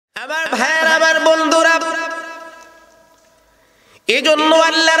আমার ভাইয়ের আমার বন্ধুরা, এজন্য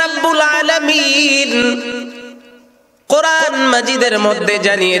আল্লাহ রাব্বুল আলামিন কোরআন মাজিদের মধ্যে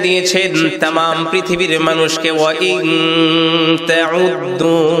জানিয়ে দিয়েছেন तमाम পৃথিবীর মানুষকে, ওয়া ইন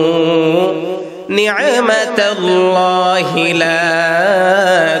তাউদ্দু নি'মাতাল্লাহি লা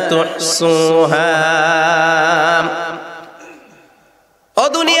তুহসুহা। ও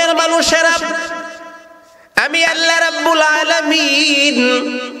দুনিয়ার মানুষেরা, আমি আল্লাহ রাব্বুল আলামিন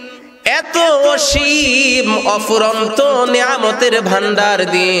এত অসীম অফুরন্ত নিয়ামতের ভান্ডার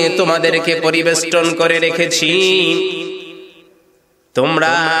দিয়ে তোমাদেরকে পরিবেষ্টন করে রেখেছি,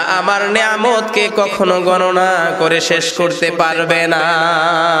 তোমরা আমার নিয়ামতকে কখনো গণনা করে শেষ করতে পারবে না।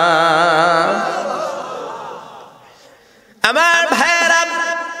 আমার ভাইয়েরা,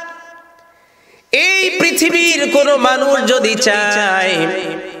 এই পৃথিবীর কোন মানুষ যদি চায়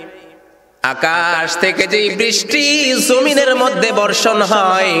আকাশ থেকে যে বৃষ্টি জমিনের মধ্যে বর্ষণ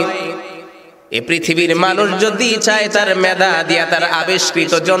হয়, এই পৃথিবীর মানুষ যদি চায় তার মেধা দিয়া তার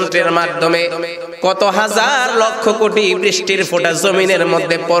আবিষ্কৃত যন্ত্রের মাধ্যমে কত হাজার লক্ষ কোটি বৃষ্টির ফোঁটা জমিনের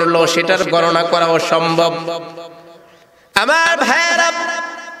মধ্যে পড়লো সেটার গণনা করাও সম্ভব। আমার ভাইয়েরা,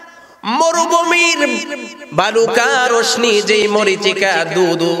 মরুভূমির বালুকা রশ্মি যেই মরিচিকা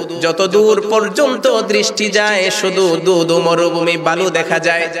দুদু যত দূর পর্যন্ত দৃষ্টি যায় শুধু দুদু মরুভূমি বালু দেখা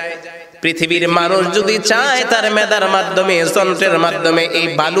যায়। পৃথিবীর মানুষ যদি চায় তার মেধার মাধ্যমে যন্ত্রের মাধ্যমে এই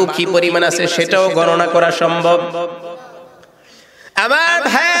বালু কি পরিমাণ আছে সেটাও গণনা করা সম্ভব। আমার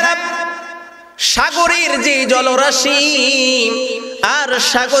ভাইয়েরা, সাগরের যে জলরাশি আর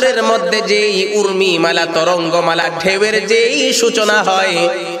সাগরের মধ্যে যেই উর্মিমালা তরঙ্গমালা ঢেউয়ের যেই সূচনা হয়,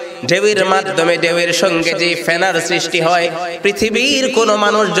 ঢেউয়ের মাধ্যমে ঢেউয়ের সঙ্গে যে ফেনার সৃষ্টি হয়, পৃথিবীর কোন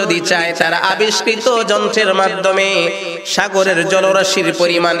মানুষ যদি চায় তার আবিষ্কৃত যন্ত্রের মাধ্যমে সাগরের জলরাশির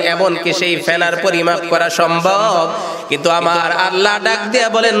পরিমাণ এমনকি সেই ফেনার পরিমাপ করা সম্ভব। কিন্তু আমার আল্লাহ ডাক দিয়া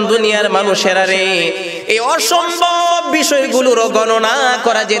বলেন, দুনিয়ার মানুষেরা রে, এই অসম্ভব বিষয়গুলোরও গণনা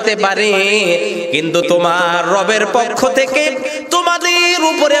করা যেতে পারে, কিন্তু তোমার রবের পক্ষ থেকে তোমাদের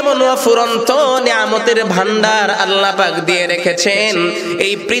উপরে এমন অফুরন্ত নিয়ামতের ভান্ডার আল্লাহ পাক দিয়ে রেখেছেন,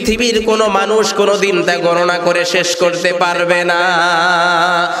 এই পৃথিবীর কোন মানুষ কোনদিন তা গণনা করে শেষ করতে পারবে না।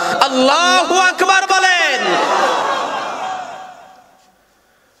 আল্লাহু আকবার বলেন।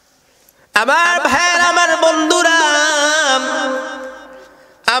 আমার ভাইয়ের আমার বন্ধুরা,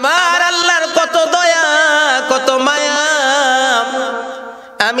 আমার আল্লাহর কত দয়া কত মায়া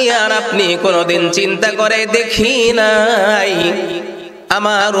আমি আর আপনি কোনদিন চিন্তা করে দেখি নাই।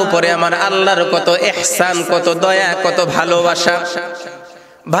 আমার উপরে আমার আল্লাহর কত ইহসান, কত দয়া, কত ভালোবাসা।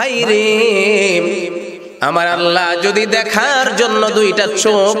 ভাই রে, আমার আল্লাহ যদি দেখার জন্য দুইটা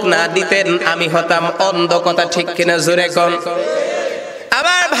চোখ না দিতেন আমি হতাম অন্ধ। কথা ঠিক কিনা জোরে কোন?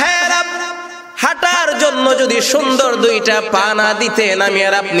 আমার ভাইয়েরা, হাঁটার জন্য যদি সুন্দর দুইটা পা না দিতেন আমি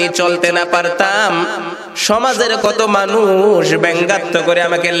আর আপনি চলতে না পারতাম। সমাজের কত মানুষ ব্যঙ্গাত্ব করে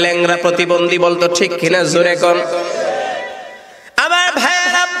আমাকে ল্যাংড়া প্রতিবন্ধী বলতো, ঠিক কিনা জোরে কোন? আমার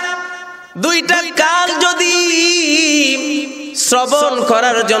ভাইয়েরা, দুইটা কান যদি শ্রবণ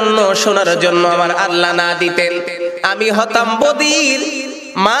করার জন্য শোনার জন্য আমার আল্লাহ না দিতেন আমি হতাম বধির।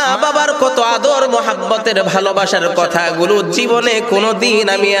 মা বাবার কত আদর মোহাব্বতের ভালোবাসার কথাগুলো জীবনে কোনোদিন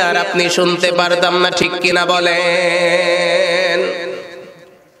আমি আর আপনি শুনতে পারতাম না, ঠিক কিনা বলেন?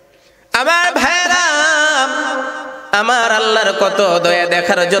 আমার ভাইরা, আমার আল্লাহর কত দয়া,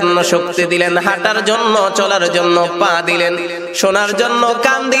 দেখার জন্য শক্তি দিলেন, হাঁটার জন্য চলার জন্য পা দিলেন, শোনার জন্য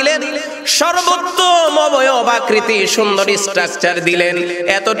কান দিলেন, সর্বোত্তম অবয়ব আকৃতি সুন্দর স্ট্রাকচার দিলেন।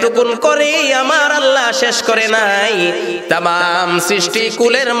 এতটুকুন করেই আমার আল্লাহ শেষ করে নাই, তামাম সৃষ্টি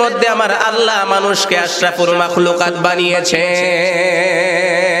কুলের মধ্যে আমার আল্লাহ মানুষকে আশরাফুল মাখলুকাত বানিয়েছেন।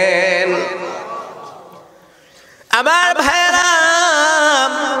 আমার ভাইরা,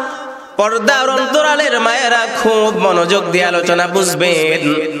 পর্দার অন্তরালের মায়েরা খুব মনোযোগ দিয়ে আলোচনা বুঝবেন।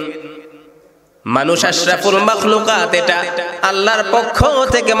 মানুষ আশরাফুল মাখলুকাত, এটা আল্লাহর পক্ষ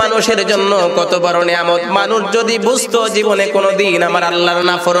থেকে মানুষের জন্য কত বড় নিয়ামত। মানুষ যদি বুঝতো জীবনে কোনোদিন আমার আল্লাহর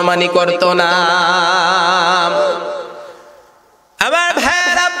নাফরমানি করতো না। আমার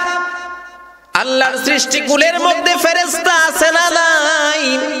ভাইরা, আল্লাহর সৃষ্টিকুলের মধ্যে ফেরেশতা আছে না নাই?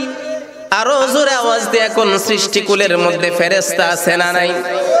 আরো জোরে আওয়াজ দিয়ে কোন সৃষ্টিকুলের মধ্যে ফেরেশতা আছে না নাই?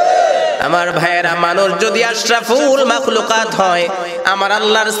 আমার ভাইয়েরা, মানুষ যদি আশরাফুল মাখলুকাত হয়, আমার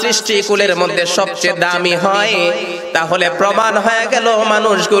আল্লাহর সৃষ্টিকুলের মধ্যে সবচেয়ে দামি হয়, তাহলে প্রমাণ হয়ে গেল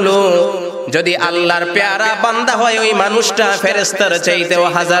মানুষগুলো যদি আল্লাহর পেয়ারা বান্দা হয় ওই মানুষটা ফেরেশতার চাইতেও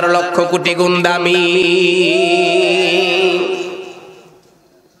হাজার লক্ষ কোটি গুণ দামি।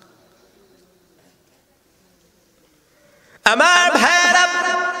 আমার ভাইয়েরা,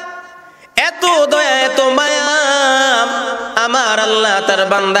 এত দয়া এত মায়া আমার আল্লাহ তার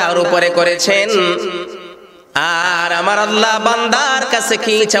বান্দার উপরে করেছেন। আর আমার আল্লাহ বান্দার কাছে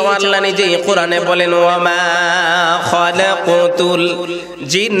কি চাওয়া আল্লাহ নিজেই কোরআনে বলেন, ওয়ামা খালাকুতুল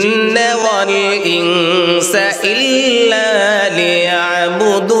জিন্না ওয়াল ইনসা ইল্লা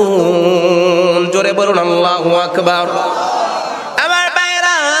লিয়াবুদুন। জোরে বলুন আল্লাহু আকবার। আমার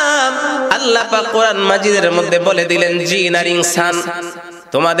ভাইরা, আল্লাহ পাক কোরআন মাজিদের মধ্যে বলে দিলেন, জিন আর ইনসান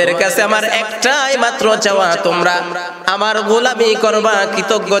তোমাদের কাছে আমার একটাই মাত্র চাওয়া, তোমরা আমার গোলামি করবা,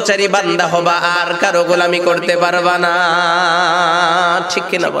 কৃতজ্ঞচারী বান্দা হবা, আর কারো গোলামি করতে পারবা না। ঠিক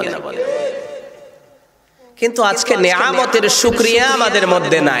কিনা বলেন? কিন্তু আজকে নেয়ামতের শুকরিয়া আমাদের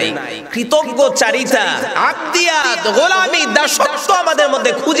মধ্যে নাই, কৃতজ্ঞচারিতা, আব্দিয়াত, গোলামি, দাসত্ব আমাদের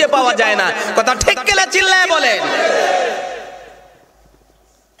মধ্যে খুঁজে পাওয়া যায় না। কথা ঠিক কিনা চিল্লায় বলেন।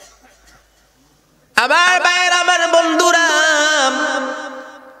 আবার বাইরে আমার বন্ধুরা,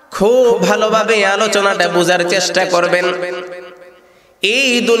 খুব ভালোভাবে আলোচনাটা বোঝার চেষ্টা করবেন। এই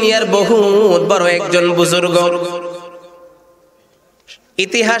দুনিয়ার বহুত বড় একজন বুজুর্গ,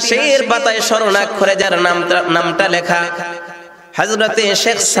 ইতিহাসের পাতায় স্মরণাক্ষরে যার নামটা লেখা, হযরতে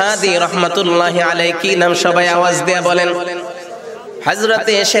শেখ সাদি রহমাতুল্লাহি আলাইহি। কি নাম? সবাই আওয়াজ দিয়ে বলেন।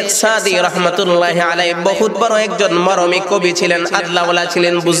 হযরতে শেখ সাদি রহমাতুল্লাহি আলাইহি বহুত বড় একজন মরমী কবি ছিলেন, আল্লাহওয়ালা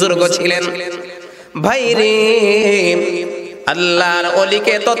ছিলেন, বুজুর্গ ছিলেন। ভাইরে, আল্লাহর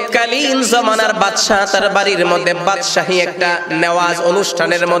ওলিকে তৎকালীন জমানার বাদশাহ তার বাড়ির মধ্যে বাদশাহী একটা নেওয়াজ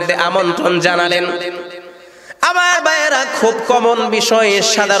অনুষ্ঠানের মধ্যে আমন্ত্রণ জানালেন। আমার ভাইয়েরা, খুব কমন বিষয়,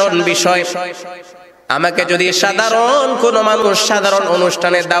 সাধারণ বিষয়। আমাকে যদি সাধারণ কোন মানুষ সাধারণ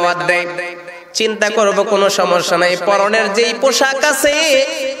অনুষ্ঠানে দাওয়াত দেয়, চিন্তা করব কোনো সমস্যা নাই, পরনের যেই পোশাক আছে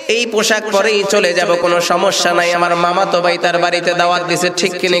এই পোশাক পরেই চলে যাব, কোনো সমস্যা নাই। আমার মামাতো ভাই তার বাড়িতে দাওয়াত দিছে,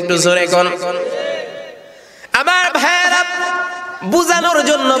 ঠিক কিনা একটু জোরে কোন। আমার ভাইয়েরা, বুঝানোর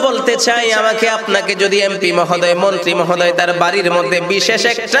জন্য বলতে চাই, আমাকে আপনাকে যদি এমপি মহোদয়, মন্ত্রী মহোদয় তার বাড়ির মধ্যে বিশেষ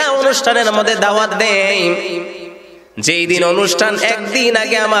একটা অনুষ্ঠানের মধ্যে দাওয়াত দেয়, যেই দিন অনুষ্ঠান একদিন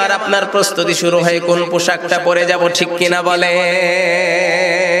আগে আমার আপনার প্রস্তুতি শুরু হয়, কোন পোশাকটা পরে যাব, ঠিক কিনা বলেন?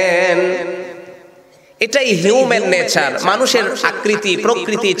 এটাই হিউম্যান নেচার, মানুষের আকৃতি,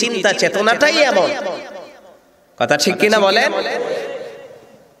 প্রকৃতি, চিন্তা চেতনাটাই এমন। কথা ঠিক কিনা বলেন?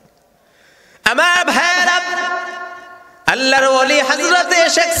 আমার ভাইরা, আল্লাহর ওলি হযরতে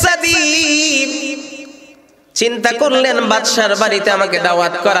শেখ সাদি চিন্তা করলেন, বাদশার বাড়িতে আমাকে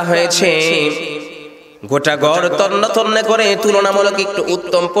দাওয়াত করা হয়েছে, গোটা ঘর তন্ন তন্ন করে তুলনামূলক একটু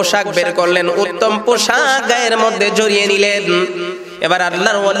উত্তম পোশাক বের করলেন, উত্তম পোশাক গায়ের মধ্যে জড়িয়ে নিলেন। এবার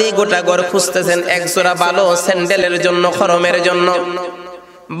আল্লাহর ওলি গোটা ঘর খুঁজতেছেন একজোড়া ভালো স্যান্ডেলের জন্য, খরমের জন্য।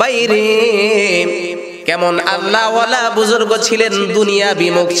 বাইরে কেমন আল্লাহওয়ালা বুজুর্গ ছিলেন, দুনিয়া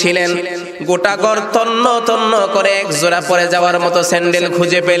বিমুখ ছিলেন, গোটা ঘর তন্ন তন্ন করে এক জোড়া পরে যাওয়ার মতো স্যান্ডেল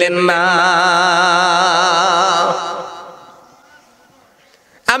খুঁজে পেলেন না।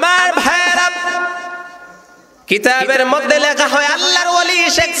 আমার ভাইরা, কিতাবের মধ্যে লেখা হয়, আল্লাহর ওলি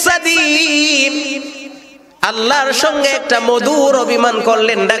শেখ সাদি আল্লাহর সঙ্গে একটা মধুর অভিমান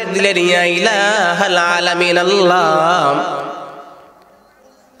করলেন, ডাক দিলেন, ইয়া ইলাহাল আলামিন, আল্লাহ,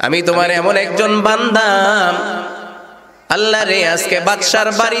 আমি তোমার এমন একজন বান্দা, আল্লাহ রে, আজকে বাদশার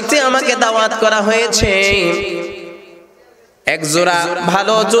বাড়িতে আমাকে দাওয়াত করা হয়েছে, এক জোড়া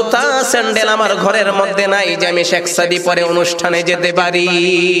ভালো জুতা স্যান্ডেল আমার ঘরের মধ্যে নাই যে আমি শেখ সাদি পরে অনুষ্ঠানে যেতে পারি।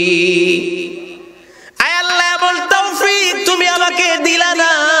 আয় আল্লাহ, এমন তৌফিক তুমি আমাকে দিলা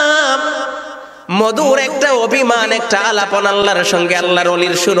না। মধুর একটা অভিমান, একটা আলাপন আল্লাহর সঙ্গে আল্লাহর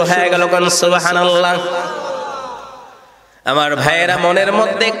ওলির শুরু হয়ে গেল। কোন সুবহানাল্লাহ। আমার ভাইয়েরা, মনের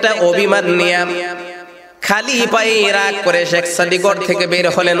মধ্যে একটা অভিমান নিয়ে খালি পায়ে রাগ করে শেখ সাদি ঘর থেকে বের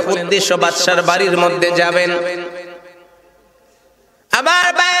হলেন, উদ্দেশ্য বাদশার বাড়ির মধ্যে যাবেন। আমার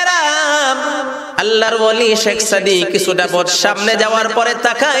ভাইয়েরা, আল্লাহর ওলি শেখ সাদি কিছুটা পথ সামনে যাওয়ার পরে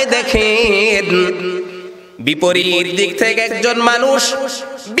তাকায় দেখেন, বিপরীত দিক থেকে একজন মানুষ,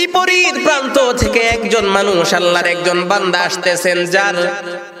 বিপরীত প্রান্ত থেকে একজন মানুষ, আল্লাহর একজন বান্দা আসতেছেন, যার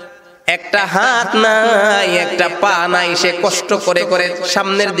একটা হাত নাই, একটা পা নাই, সে কষ্ট করে করে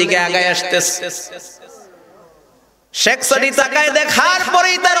সামনের দিকে আগায় আসতেছে। শেখ সাদি তাকায় দেখার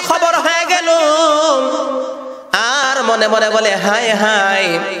পরেই তার খবর হয়ে গেল, আর মনে মনে বলে, হায় হায়,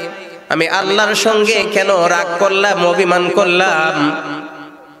 আমি আল্লাহর সঙ্গে কেন রাগ করলাম, অভিমান করলাম।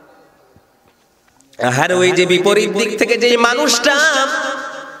 আর ওই যে বিপরীত দিক থেকে যে মানুষটা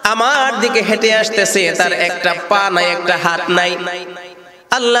আমার দিকে হেঁটে আসতেছে, তার একটা পা নাই, একটা হাত নাই।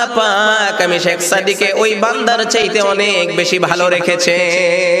 আল্লাহ পাক আমি শেখ সাদিকে ওই বান্দার চাইতে অনেক বেশি ভালো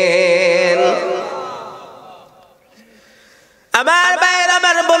রেখেছেন। আমার ভাইয়েরা,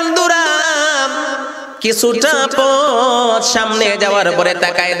 আমার বন্ধুরা, কিছুটা পথ সামনে যাওয়ার পরে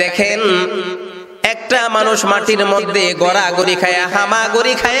তাকায় দেখেন, একটা একটা মানুষ মাটির মধ্যে গড়াগড়ি খায়া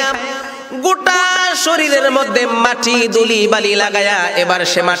হামাগড়ি খায়া গোটা শরীরের মধ্যে মাটি দুলি বালি লাগায়া এবার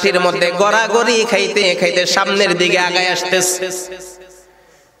সে মাটির মধ্যে গড়াগড়ি খাইতে খাইতে সামনের দিকে আগায় আসতেছে।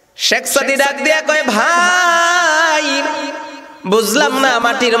 শেখ সাদি ডাক দিয়া কয়, ভাই বুঝলাম না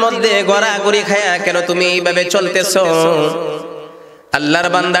মাটির মধ্যে গড়াগড়ি খায়া কেন তুমি এইভাবে চলতেছো? আল্লাহর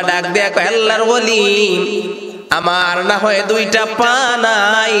বান্দা ডাক দিয়া কয়, আল্লাহর ওলি, আমার না হয় দুইটা পা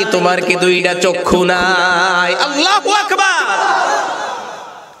নাই, তোমার কি দুইটা চক্ষু নাই? আল্লাহু আকবার।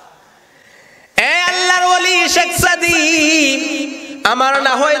 এ আল্লাহর ওলি শেখ সাদি, আমার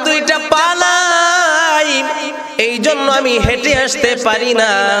না হয় দুইটা পা নাই, এই জন্য আমি হেঁটে আসতে পারি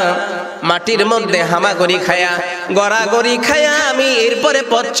না, মাটির মধ্যে হামাগড়ি খায়া গড়াগড়ি খায়া আমি এরপরে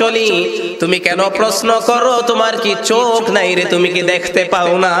পথ চলি। তুমি কেন প্রশ্ন করো তোমার কি চোখ নাই রে, তুমি কি দেখতে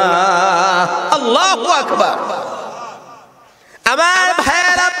পাও না? আল্লাহু আকবার। আমার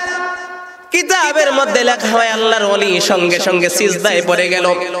ভাইয়েরা, কিতাবের মধ্যে লেখা হয় আল্লাহর ওলি সঙ্গে সঙ্গে সিজদায় পড়ে গেল,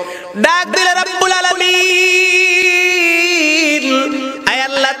 ডাক দিলে রব্বুল আলামিন, আয়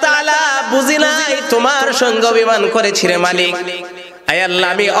আল্লাহ তাআলা বুঝি নাই তোমার সঙ্গে অভিমান করেছি রে মালিক, আয় আল্লাহ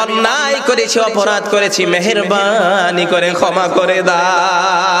আমি অন্যায় করেছি, অপরাধ করেছি, মেহেরবানি করে ক্ষমা করে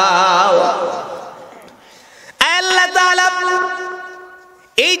দাও। আয় আল্লাহ তাআলা,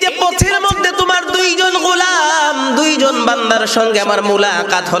 এই যে পথের মধ্যে তোমার দুইজন গোলাম, দুইজন বান্দার সঙ্গে আমার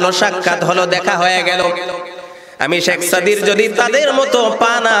মুলাকাত হলো, সাক্ষাৎ হলো, দেখা হয়ে গেল, আমি শেখ সাদির যদি তাদের মতো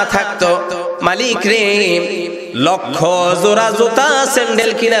পা না থাকতো, মালিক রে লক্ষ জোড়া জুতা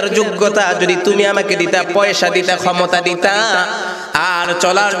স্যান্ডেল কেনার যোগ্যতা যদি তুমি আমাকে দিতা, পয়সা দিতা, ক্ষমতা দিতা, আর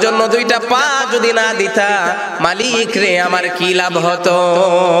চলার জন্য দুইটা পা যদি না দিতা, মালিক রে আমার কি লাভ হতো?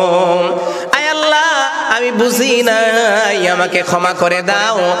 আয় আল্লাহ আমি বুঝি নাই, আমাকে ক্ষমা করে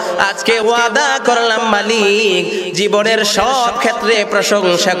দাও। আজকে ওয়াদা করলাম মালিক, জীবনের সব ক্ষেত্রে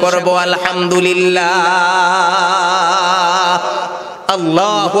প্রশংসা করব, আলহামদুলিল্লাহ।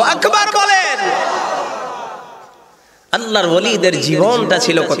 আল্লাহু আকবার বলেন। আল্লাহর ওলিদের জীবনটা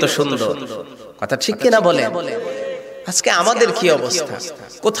ছিল কত সুন্দর, কথা ঠিক কিনা বলেন? আজকে আমাদের কি অবস্থা?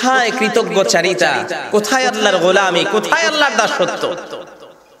 কোথায় কৃতজ্ঞচারিতা, কোথায় আল্লাহর গোলামি, কোথায় আল্লাহর দাসত্ব?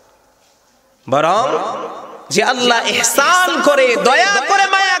 বরং যে আল্লাহ ইহসান করে, দয়া করে,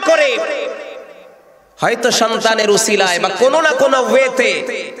 মায়া করে, হয়তো সন্তানের উসিলায় বা কোনো না কোনো ওয়েতে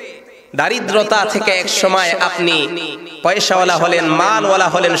দারিদ্রতা থেকে এক সময় আপনি পয়সাওয়ালা হলেন, মালওয়ালা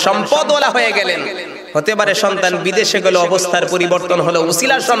হলেন, সম্পদওয়ালা হয়ে গেলেন। হতে পারে সন্তান বিদেশে গেল, অবস্থার পরিবর্তন হলো,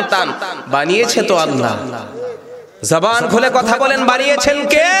 উসিলা সন্তান বানিয়েছে তো আল্লাহ। জবান খুলে কথা বলেন, বানিয়েছেন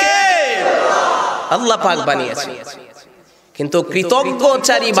কে? আল্লাহ পাক বানিয়েছেন। কিন্তু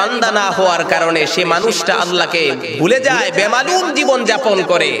কৃতজ্ঞচারী বান্দা না হওয়ার কারণে সে মানুষটা আল্লাহকে ভুলে যায়, বেমালুম জীবন যাপন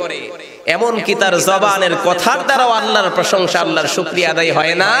করে। এমন কি তার জবানের কথার দ্বারাও আল্লাহর প্রশংসা, আল্লাহর শুকরিয়া আদায়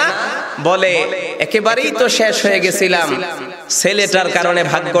হয় না। বলে একেবারেই তো শেষ হয়ে গেছিলাম, ছেলেটার কারণে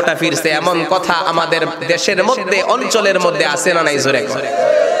ভাগ্যটা ফিরছে, এমন কথা আমাদের দেশের মধ্যে, অঞ্চলের মধ্যে আছে না নাই? জোরে করে।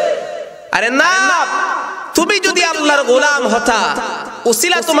 আরে না, তুমি যদি আল্লাহর গোলাম হতা,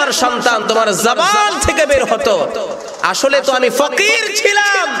 উসিলা তোমার সন্তান তোমার জবান থেকে বের হতো, আসলে তো আমি ফকির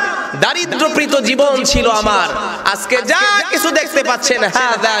ছিলাম, দারিদ্রপ্রীত জীবন ছিল আমার, আজকে যা কিছু দেখতে পাচ্ছেন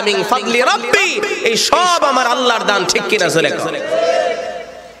হাযা মিন ফাদলি রাব্বি, এই সব আমার আল্লাহর দান, ঠিক কিনা? জোরে করে।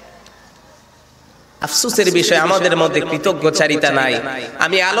 আফসোসের বিষয় আমাদের মধ্যে কৃতজ্ঞচারিতা নাই।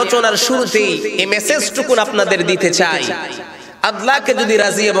 আমি আলোচনার শুরুতেই এই মেসেজটুকুন আপনাদের দিতে চাই, আল্লাহকে যদি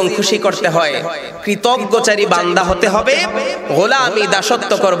রাজি এবং খুশি করতে হয়, কৃতজ্ঞচারী বান্দা হতে হবে। গোলামি,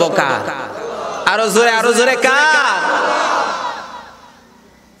 দাসত্ব করব কার? আরো জোরে, আরো জোরে, কার?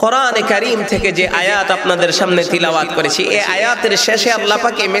 কোরআনে কারীম থেকে যে আয়াত আপনাদের সামনে তিলাওয়াত করেছি, এই আয়াতের শেষে আল্লাহ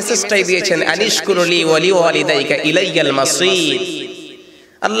পাক এই মেসেজটাই দিয়েছেন, আনিশকুরলি ওয়া লিওয়ালিদাইকা ইলাইয়াল মাসীর।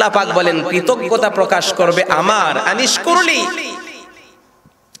 আল্লাহ পাক বলেন কৃতজ্ঞতা প্রকাশ করবে আমার, আনিশকুরলি,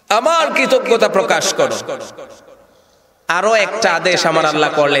 আমার কৃতজ্ঞতা প্রকাশ করো। আরো একটা আদেশ আমার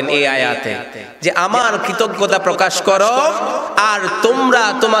আল্লাহ করলেন এই আয়াতে, যে আমার কৃতজ্ঞতা প্রকাশ করো আর তোমরা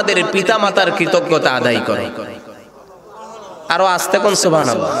তোমাদের পিতামাতার কৃতজ্ঞতা আদায় করো। আরো আস্তে কোন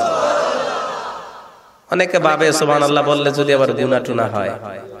সুবহানাল্লাহ। অনেকে ভাবে সুবহানাল্লাহ বললে যদি আবার গুনাহ টুনা হয়,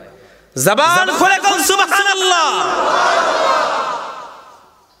 জবান খুলে কোন সুবহানাল্লাহ।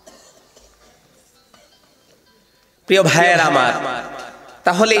 প্রিয় ভাইয়েরা আমার,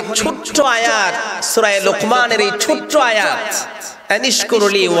 তাহলে ছোট্ট আয়াত সূরা লুকমানের এই ছোট্ট আয়াত,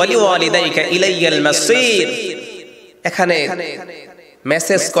 আনিশকুরলি ওয়া লিওয়ালিদাইকা ইলাইয়াল মাসীর, এখানে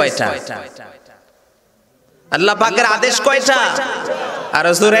মেসেজ কয়টা? আল্লাহ পাকের আদেশ কয়টা? আর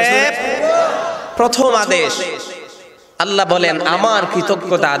জোরে, প্রথম আদেশ আল্লাহ বলেন আমার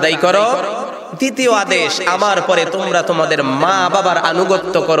কৃতজ্ঞতা আদায় করো দ্বিতীয় আদেশ, আমার পরে তোমরা তোমাদের মা বাবার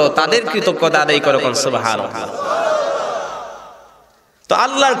আনুগত্য করো, তাদের কৃতজ্ঞতা আদায় করো। সুবহানাল্লাহ। তো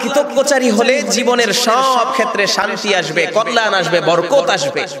আল্লাহর কৃতজ্ঞচারী হলে জীবনের সব ক্ষেত্রে শান্তি আসবে, কল্যাণ আসবে, বরকত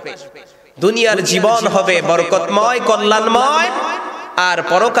আসবে। দুনিয়ার জীবন হবে বরকতময়, কল্যাণময়, আর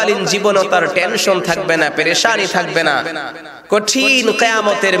পরকালীন জীবনও তার টেনশন থাকবে না, পেরেশানি থাকবে না। কঠিন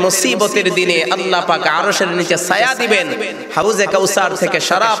কিয়ামতের মুসিবতের দিনে আল্লাহ পাক আরশের নিচে ছায়া দিবেন, হাউজে কাউসার থেকে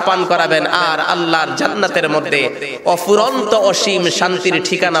শরাব পান করাবেন, আর আল্লাহর জান্নাতের মধ্যে অফুরন্ত অসীম শান্তির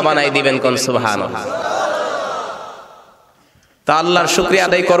ঠিকানা বানাই দিবেন। কোন সুবহানাল্লাহ। তা আল্লাহর শুকরিয়া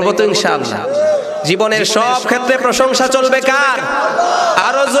আদায় করব তো ইনশাআল্লাহ। জীবনের সব ক্ষেত্রে প্রশংসা চলবে কার?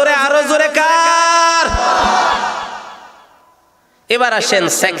 আরো জোরে, আরো জোরে কার? এবার আসেন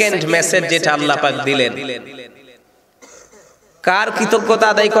সেকেন্ড মেসেজ যেটা আল্লাহ পাক দিলেন, কার কৃতজ্ঞতা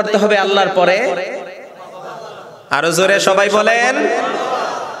আদায় করতে হবে আল্লাহর পরে? আরো জোরে সবাই বলেন।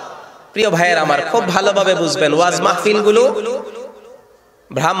 প্রিয় ভাইয়ের আমার, খুব ভালোভাবে বুঝবেন, ওয়াজ মাহফিল গুলো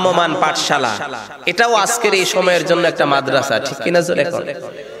ভ্রাম্যমান পাঠশালা, এটাও আজকের এই সময়ের জন্য একটা মাদ্রাসা, ঠিক কিনা? জোরে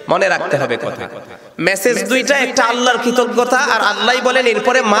মনে রাখতে হবে কথা। মেসেজ দুইটা, একটা আল্লাহর কৃতজ্ঞতা, আর আল্লাহ বলেন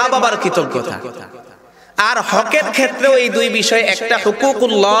এরপরে মা বাবার কৃতজ্ঞতা। আর হকের ক্ষেত্রেও এই দুই বিষয়, একটা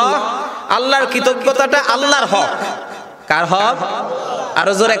হুকুকুল্লাহ, আল্লাহর কৃতজ্ঞতাটা আল্লাহর হক। কার হক?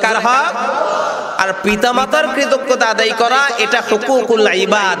 আরো জোরে কার হক? আর পিতামাতার কৃতজ্ঞতা আদায় করা, এটা হুকুকুল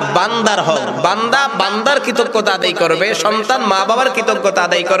ইবাদ, বান্দার হক। বান্দা বান্দার কৃতজ্ঞতা আদায় করবে, সন্তান মা বাবার কৃতজ্ঞতা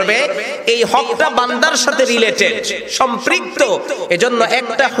আদায় করবে। এই হকটা বান্দার সাথে রিলেটেড, সম্পৃক্ত। এজন্য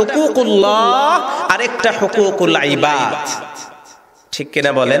একটা হুকুকুল্লাহ আর একটা হুকুকুল ইবাদ, ঠিক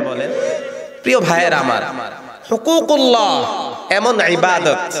কিনা বলেন? প্রিয় ভাইয়ের আমার, হুকুকুল্লাহ এমন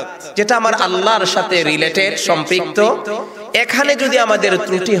ইবাদত যেটা আমার আল্লাহর সাথে রিলেটেড, সম্পৃক্ত। এখানে যদি আমাদের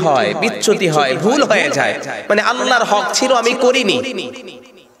ত্রুটি হয়, বিচ্যুতি হয়, ভুল হয়ে যায়, মানে আল্লাহর হক ছিল আমি করিনি,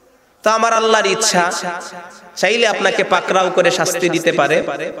 তো আমার আল্লাহর ইচ্ছা, চাইলে আপনাকে পাকড়াও করে শাস্তি দিতে পারে।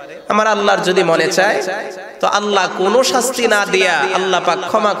 আমার আল্লাহর যদি মনে চায়, তো আল্লাহ কোনো শাস্তি না দিয়া আল্লাহ পাক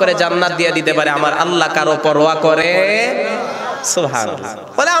ক্ষমা করে জান্নাত দিয়ে দিতে পারে। আমার আল্লাহ কারো পরোয়া করে? সুবহানাল্লাহ।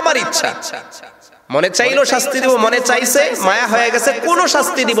 বলে আমার ইচ্ছা, মনে চাইলো শাস্তি দিব, মনে চাইছে, মায়া হয়ে গেছে, কোনো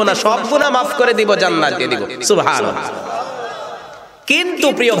শাস্তি দিব না, সব গুনাহ মাফ করে দিব, জান্নাত দিয়ে দিব। সুবহানাল্লাহ। কিন্তু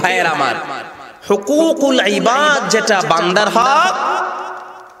প্রিয় ভাইয়ের আমার, হুকুকুল ইবাদ যেটা বান্দার হক,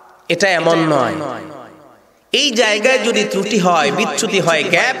 এটা এমন নয়। এই জায়গায় যদি ত্রুটি হয়, বিচ্যুতি হয়,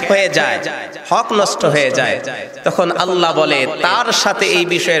 গ্যাপ হয়ে যায়, হক নষ্ট হয়ে যায়, তখন আল্লাহ বলে তার সাথে এই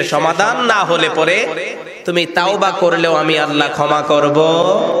বিষয়ের সমাধান না হলে পরে তুমি তাওবা করলেও আমি আল্লাহ ক্ষমা করব।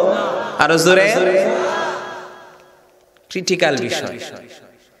 আরো জোরে, ক্রিটিক্যাল বিষয়।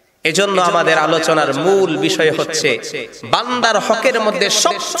 এজন্য আমাদের আলোচনার মূল বিষয় হচ্ছে বান্দার হকের মধ্যে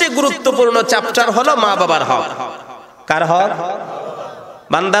সবচেয়ে গুরুত্বপূর্ণ চ্যাপ্টার হলো মা বাবার হক। কার হক?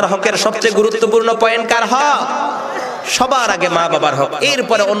 বান্দার হকের সবচেয়ে গুরুত্বপূর্ণ পয়েন্ট কার হক? সবার আগে মা বাবার হক,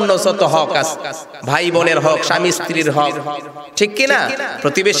 এরপরে অন্য যত হক আছে, ভাই বোনের হক, স্বামী স্ত্রীর হক, ঠিক কিনা,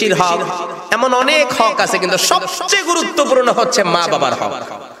 প্রতিবেশীর হক, এমন অনেক হক আছে, কিন্তু সবচেয়ে গুরুত্বপূর্ণ হচ্ছে মা বাবার হক।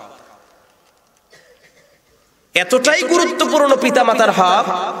 এতটাই গুরুত্বপূর্ণ পিতামাতার হক,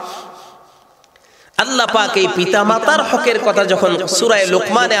 আল্লাহ পাক এই পিতামাতার হকের কথা যখন সূরা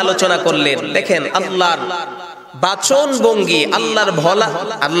লুকমানে আলোচনা করলেন, দেখেন আল্লাহর বাচন ভঙ্গি, আল্লাহর ভোলা,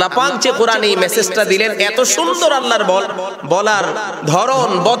 আল্লাহ পাক যে কোরআনে এই মেসেজটা দিলেন, এত সুন্দর আল্লাহর বলার ধরন,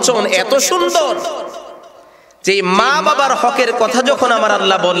 বচন এত সুন্দর, যে মা বাবার হকের কথা যখন আমার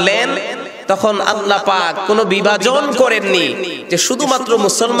আল্লাহ বললেন, তখন আল্লাহ পাক কোনো বিভাজন করেননি যে শুধুমাত্র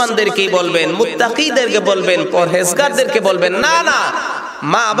মুসলমানদেরকেই বলবেন, মুত্তাকিদেরকে বলবেন, পরহেজগারদেরকে বলবেন। না না,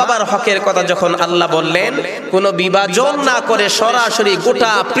 মা বাবার হকের কথা যখন আল্লাহ বললেন, কোনো বিভাজন না করে সরাসরি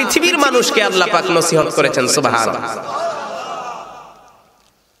গোটা পৃথিবীর মানুষকে আল্লাহ পাক নসিহত করেছেন। সুবহানাল্লাহ।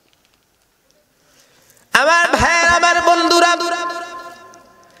 আমার ভাই, আমার বন্ধুরা,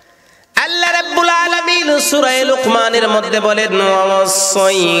 আল্লাহ রাব্বুল আলামিন সূরা লুকমানের মধ্যে বলেন,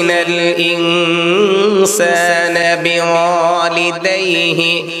 ওয়াসাইনাল ইনসানা বিওয়ালিদাইহি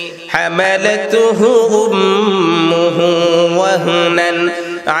হামালাতুহু উম্মুহু ওয়াহনান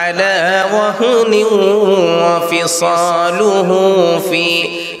আলা ওয়াহনিন ওয়া ফিসালুহু ফি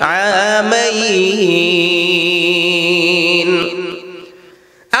আমাইন।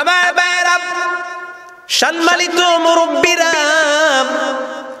 আমার ভাইরা, সম্মানিত মুরব্বিরা,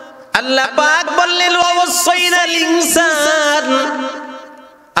 আল্লাহ পাক বললেন ওয়াসাইনাল ইনসান।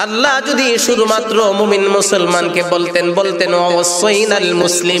 আল্লাহ যদি শুধুমাত্র মুমিন মুসলমানকে বলতেন ওয়াসাইনাল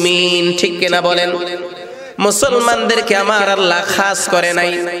মুসলিমিন, ঠিক কিনা বলেন? মুসলমানদেরকে আমার আল্লাহ খাস করে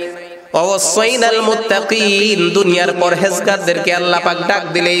নাই, ওয়াসাইনাল মুত্তাকিন, দুনিয়ার পরহেজগারদেরকে আল্লাহ পাক ডাক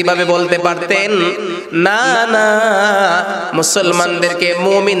দিলে এইভাবে বলতে পারতেন, না না, মুসলমানদেরকে,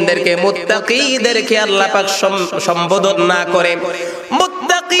 মুমিনদেরকে, মুত্তাকিদেরকে আল্লাহ পাক সম্বোধন না করে,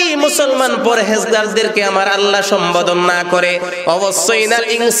 মুত্তাকি মুসলমান পরহেজগারদেরকে আমার আল্লাহ সম্বোধন না করে ওয়াসাইনাল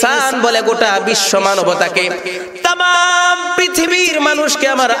ইনসান বলে গোটা বিশ্ব মানবতাকে, তাম পৃথিবীর মানুষকে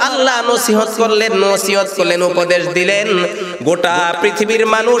আমার আল্লাহ নসিহত করলেন, উপদেশ দিলেন। গোটা পৃথিবীর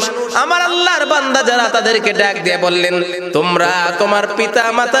মানুষ আমার আল্লাহর বান্দা যারা, তাদেরকে ডাক দিয়ে বললেন, তোমরা তোমার পিতা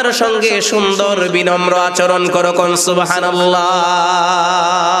মাতার সঙ্গে সুন্দর বিনম্র আচরণ করো। কোন সুবহানাল্লাহ।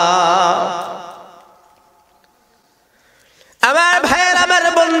 আমার ভাইয়ের, আমার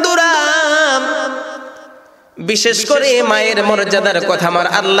বন্ধুরা, বিশেষ করে মায়ের মর্যাদার কথা আমার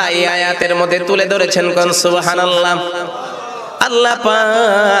আল্লাহ এই আয়াতের মধ্যে তুলে ধরেছেন। কোন সুবহানাল্লাহ। আল্লাহ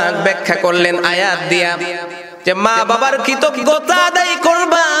পাক ব্যাখ্যা করলেন আয়াত দিয়া যে মা বাবার কৃতজ্ঞতা আদায়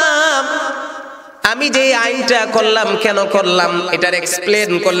করবা। আমি যে আইনটা করলাম, কেন করলাম, এটার এক্সপ্লেন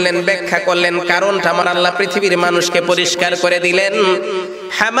করলেন, ব্যাখ্যা করলেন, কারণটা আমার আল্লাহ পৃথিবীর মানুষকে পরিষ্কার করে দিলেন।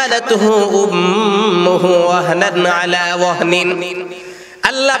 হামালাতুহু উম্মুহু ওয়াহনান আলা ওয়াহনিন।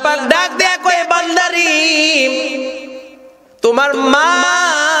 আল্লাহ পাক ডাক দেয়া কয়, বান্দারি, তোমার মা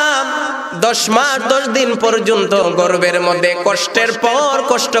 10 মাস 10 দিন পর্যন্ত গর্ভের মধ্যে কষ্টের পর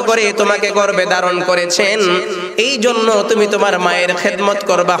কষ্ট করে তোমাকে গর্ভে ধারণ করেছেন। এই জন্য তুমি তোমার মায়ের খেদমত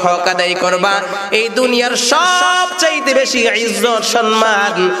করবা, হক আদায় করবা। এই দুনিয়ার সবচাইতে বেশি ইজ্জত,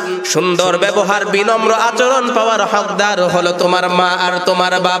 সম্মান, সুন্দর ব্যবহার, বিনম্র আচরণ পাওয়ার হকদার হলো তোমার মা আর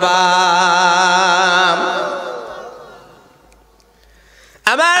তোমার বাবা।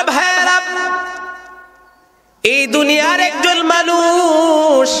 আমার ভাইরা, এই দুনিয়ার একজন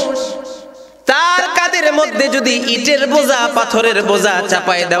মানুষ, তার কাঁধের মধ্যে যদি ইটের বোঝা, পাথরের বোঝা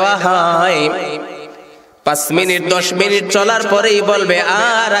চাপায় দেওয়া হয়, 5 মিনিট 10 মিনিট চলার পরেই বলবে,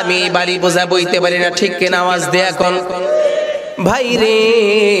 আর আমি বাড়ি বোঝা বইতে পারি না। ঠিক কিনা? আওয়াজ দেয়া এখন। ভাই রে,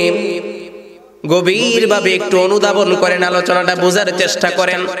 গভীর ভাবে একটু অনুধাবন করেন, আলোচনাটা বোঝার চেষ্টা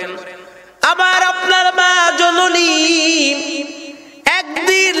করেন। আবার আপনার মা জননী 1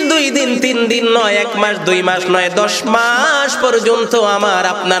 দিন 2 দিন 3 দিন নয়, 1 মাস 2 মাস নয়, 10 মাস পর্যন্ত আমার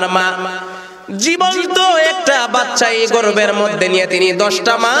আপনার মা জীবন্ত একটা বাচ্চা এই গর্ভের মধ্যে নিয়ে তিনি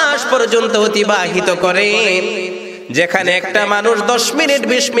 10টা মাস পর্যন্ত অতিবাহিত করে। যেখানে একটা মানুষ 10 মিনিট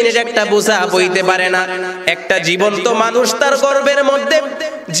 20 মিনিট একটা বোঝা বইতে পারে না, একটা জীবন্ত মানুষ তার গর্ভের মধ্যে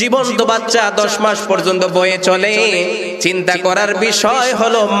জীবন্ত বাচ্চা 10 মাস পর্যন্ত বয়ে চলে। চিন্তা করার বিষয়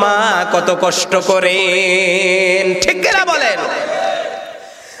হলো মা কত কষ্ট করেন। ঠিক কিনা বলেন?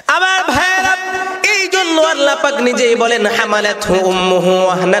 আমার ভাইরা, এই জন্য আল্লাহ পাক নিজেই বলেন, হামালাতহু উম্মুহু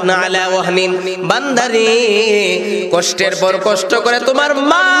ওয়াহনান আলা ওয়াহনিন। বান্দারে, কষ্টের পর কষ্ট করে তোমার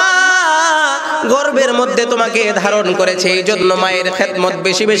মা গর্ভের মধ্যে তোমাকে ধারণ করেছে। এই জন্য মায়ের খেদমত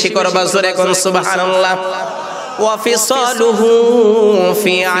বেশি বেশি করবা। জোরে কোন সুবহানাল্লাহ। ওয়া ফিসালুহু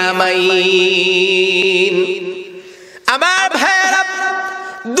ফি আমাইন। আমার ভাইরা,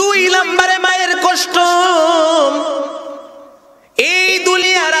 2 নম্বরে মায়ের কষ্ট। এই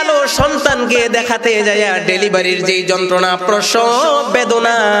দুনিয়ার আলো সন্তানকে দেখাতে যায় ডেলিভারির যেই যন্ত্রণা, প্রসব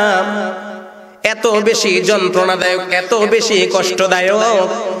বেদনা এত বেশি যন্ত্রণাদায়ক, এত বেশি কষ্টদায়ক,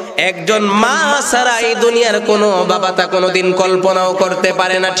 একজন মা ছাড়া এই দুনিয়ার কোনো বাবা তা কোনোদিন কল্পনাও করতে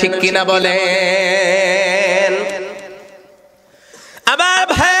পারে না। ঠিক কিনা বলেন? আমার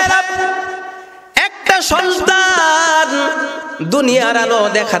ভাইরা, একটা সন্তান দুনিয়ার আলো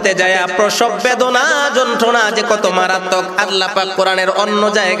দেখাতে যায় প্রসব বেদনা, যন্ত্রণা যে কত মারাত্মক আল্লাহ পাক কোরআনের অন্য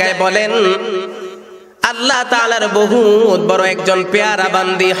জায়গায় বলেন। আল্লাহ তাআলার বহুত বড় একজন পেয়ারা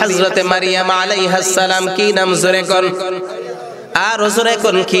বান্দি হযরতে মারিয়াম আলাইহিস সালাম। কি নাম? জোরে কোন, আর জোরে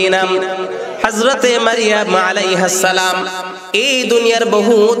কোন, কি নাম? হযরতে মারিয়াম আলাইহিস সালাম এই দুনিয়ার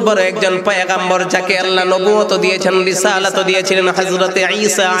বহুত বড় একজন পয়গম্বর, যাকে আল্লাহ নবুয়ত দিয়েছেন, রিসালাত দিয়েছিলেন। হযরতে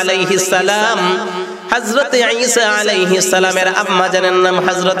ঈসা আলাইহিস সালাম, হযরতে ঈসা আলাইহিস সালামের আম্মা জানের নাম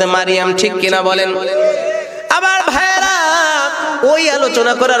হযরতে মারিয়াম। ঠিক কিনা বলেন? আবার ভাইরা, ওই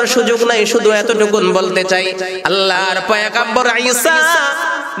আলোচনা করার সুযোগ নাই, শুধু এতটুকুন বলতে চাই, আল্লাহর পয়গম্বর ঈসা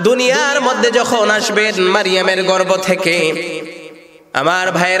দুনিয়ার মধ্যে যখন আসবেন মারিয়ামের গর্ভ থেকে, আমার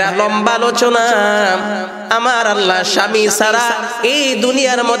ভাইরা, লম্বা আলোচনা। আমার আল্লাহ স্বামী ছাড়া এই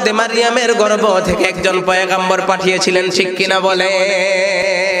দুনিয়ার মধ্যে মারিয়ামের গর্ভ থেকে একজন পয়গম্বর পাঠিয়েছিলেন। ঠিক কিনা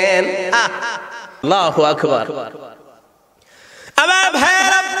বলেন? আল্লাহু আকবার। আমার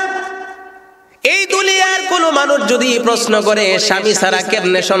ভাইরা, এই দুনিয়ার কোন মানুষ যদি প্রশ্ন করে স্বামী ছাড়া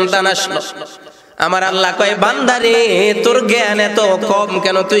কেমনে সন্তান আসলো, আমার আল্লাহ কয়, বান্দারে, তোর জ্ঞান এত কম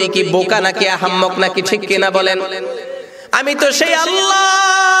কেন? তুই কি বোকা নাকি আহাম্মক নাকি? ঠিক কিনা বলেন? আমি তো সেই আল্লাহ,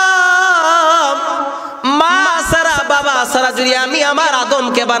 মা সারা বাবা সারা যদি আমি আমার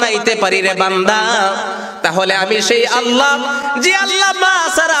আদমকে বানাইতে পারি রে বান্দা, তাহলে আমি সেই আল্লাহ, যে আল্লাহ মা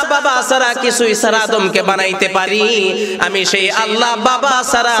সারা বাবা সারা কিছুই সারা আদমকে বানাইতে পারি, আমি সেই আল্লাহ বাবা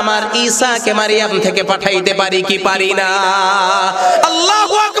সারা আমার ঈসাকে মারিয়াম থেকে পাঠাইতে পারি কি পারি না?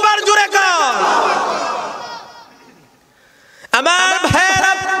 আল্লাহু আকবার, জোরে কর। আমার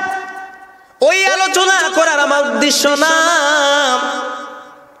ভাইরা, ওই আলোচনা করার আমার উদ্দেশ্য না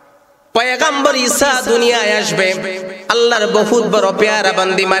পয়গম্বর ঈসা দুনিয়ায় আসবে, আল্লাহর বহুত বড় পেয়ারা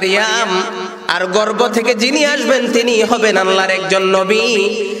বান্দি মারিয়াম, আর গর্ভ থেকে যিনি আসবেন তিনি হবেন আল্লাহর একজন নবী।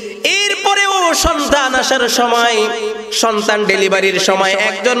 এরপরেও সন্তান আসার সময়, সন্তান ডেলিভারির সময়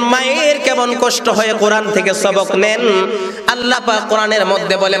একজন মায়ের কেমন কষ্ট হয় কোরআন থেকে সবক নেন। আল্লাহ পাক কোরআনের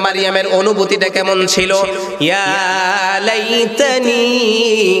মধ্যে বলে মারিয়ামের অনুভূতিটা কেমন ছিল। ইয়া লাইতানি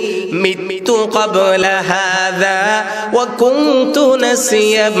মিতু ক্বাবলা হাযা ওয়া কুনতু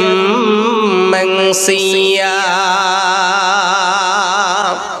নাসিয়াম মানসিয়া।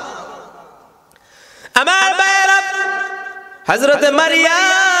 আমার ভাইরা, হযরত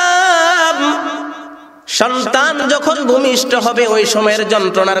মারিয়াম সন্তান যখন ভূমিষ্ঠ হবে ওই সময়ের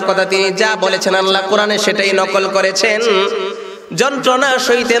যন্ত্রণার কথা তিনি যা বলেছেন আল্লাহ কোরআনে সেটাই নকল করেছেন। যন্ত্রণা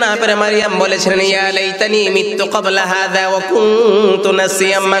সইতে না পেরে মারিয়াম বলেছেন, ইয়া লাইতানি মিতু ক্বাবলা হাযা ওয়া কুনতু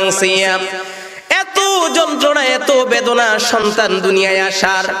নাসিয়াম মানসিয়া। এত যন্ত্রণা, এত বেদনা সন্তান দুনিয়ায়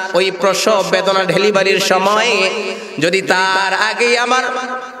আসার, ওই প্রসব বেদনা ডেলিভারির সময় যদি তার আগে আমার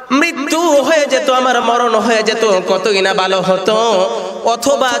মৃত্যু হয়ে যেত, আমার মরণ হয়ে যেত, কতই না ভালো হতো।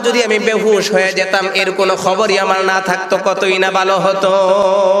 অথবা যদি আমি বেহুশ হয়ে যেতাম, এর কোনো খবরই আমার না থাকতো, কতই না ভালো হতো।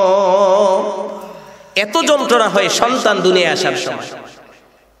 এত যন্ত্রণা হয় সন্তান দুনিয়ায় আসার সময়।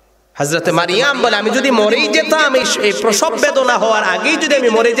 হযরত মারিয়াম বলে, আমি যদি মরেই যেতাম, এই প্রসব বেদনা হওয়ার আগেই যদি আমি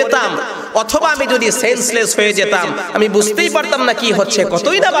মরে যেতাম, অথবা আমি যদি সেন্সলেস হয়ে যেতাম, আমি বুঝতেই পারতাম না কি হচ্ছে,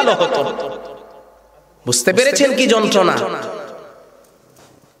 কতই না ভালো হতো। বুঝতে পেরেছেন কি যন্ত্রণা?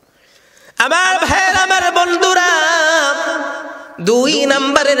 আমার ভাইয়ের, আমার বন্ধুরা, 2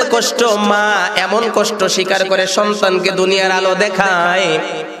 নম্বরের কষ্ট, মা এমন কষ্ট স্বীকার করে সন্তানকে দুনিয়ার আলো দেখায়।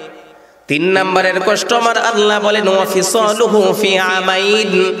 3 নম্বরের কষ্ট আমার আল্লাহ বলেন ওয়া ফিসালুহু ফি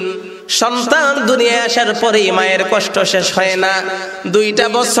আমাইন। সন্তান দুনিয়ায় আসার পরেই মায়ের কষ্ট শেষ হয় না। 2টা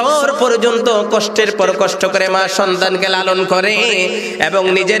বছর পর্যন্ত কষ্টের পর কষ্ট করে মা সন্তানকে লালন করে এবং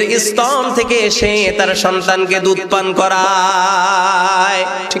নিজের স্তন থেকে সে তার সন্তানকে দুধ পান করায়।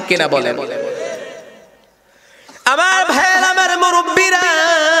 ঠিক কিনা বলেন? আমার ভাইয়ের, আমার মুরব্বীরা,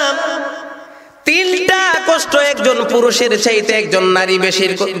 3টা কষ্ট একজন পুরুষের চাইতে একজন নারী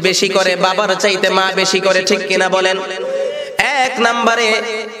বেশি করে, বাবার চাইতে মা বেশি করে। ঠিক কিনা বলেন? 1 নম্বরে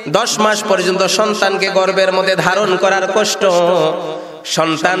 10 মাস পর্যন্ত সন্তানকে গর্ভের মধ্যে ধারণ করার কষ্ট,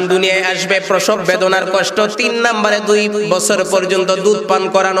 সন্তান দুনিয়ায় আসবে প্রসব বেদনার কষ্ট। 3 নম্বরে 2 বছর পর্যন্ত দুধ পান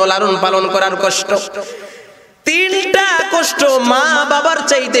করানো, লালন পালন করার কষ্ট। 3টা কষ্ট মা বাবার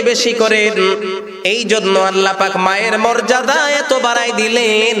চাইতে বেশি করেন। এই জন্য আল্লাহ পাক মায়ের মর্যাদা এত বাড়াই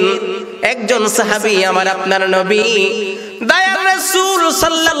দিলেন। একজন সাহাবী আমার আপনার নবী দয়ার রাসূল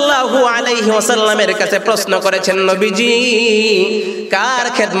সাল্লাল্লাহু আলাইহি ওয়াসাল্লামের কাছে প্রশ্ন করেছেন, নবীজি কার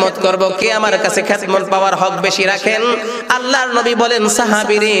খেদমত করব, কে আমার কাছে খেদমত পাওয়ার হক বেশি রাখেন? আল্লাহর নবী বলেন,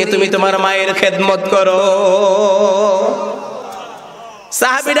 সাহাবী রে, তুমি তোমার মায়ের খেদমত করো।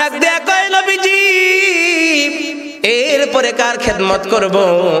 সাহাবী ডাক দেয়া কয়, নবীজি এরপরে কার খেদমত করব?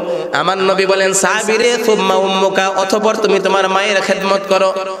 আমার নবী বলেন, সাহাবী রে, সুম্মা উম্মুকা, অতঃপর তুমি তোমার মায়ের খেদমত করো।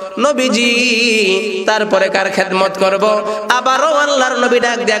 নবীজি তারপরে কার খেদমত করব? আবারও আল্লাহর নবী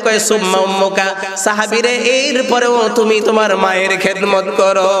ডাক দেয়া কয়, সুম্মা উম্মুকা, সাহাবী রে, এরপরেও তুমি তোমার মায়ের খেদমত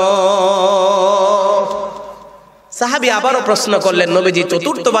করো। সাহাবী আবারও প্রশ্ন করলেন, নবীজি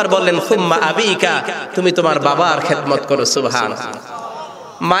চতুর্থবার বললেন, সুম্মা আবিকা, তুমি তোমার বাবার খেদমত করো। সুবহানাল্লাহ।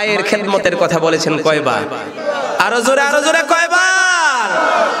 মায়ের খেদমতের কথা বলেছেন কয়বার? আরো জোরে কয়বার?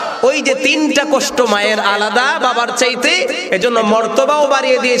 ওই যে 3টা কষ্ট মায়ের আলাদা বাবার চাইতে, এজন্য মর্তবাও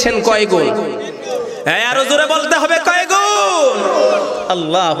বাড়িয়ে দিয়েছেন কয় গুণ? হ্যাঁ, আরো জোরে বলতে হবে, কয় গুণ?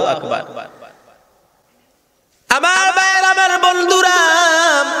 আল্লাহু আকবার। আমার ভাইয়ের, আমার বন্ধুরা,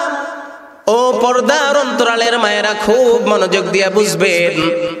 ও পর্দার অন্তরালের মায়েরা, খুব মনোযোগ দিয়ে বুঝবেন।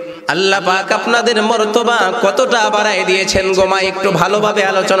 আল্লাহ পাক আপনাদের মর্তবা কতটা বাড়ায় দিয়েছেন গো মা, একটু ভালোভাবে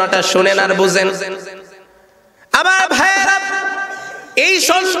আলোচনাটা শুনেন আর বুঝেন। আমার ভাইয়েরা, এই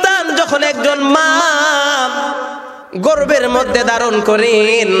সন্তান যখন একজন মা গর্ভের মধ্যে ধারণ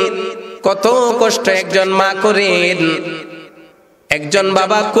করেন, কত কষ্ট একজন মা করেন। একজন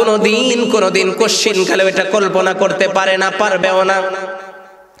বাবা কোনোদিন কোশ্চিনকালে এটা কল্পনা করতে পারে না, পারবেও না।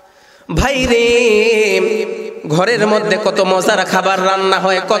 ভাইরে, ঘরের মধ্যে কত মজার খাবার রান্না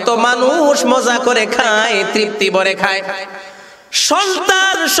হয়, কত মানুষ মজা করে খায়, তৃপ্তি ভরে খায়।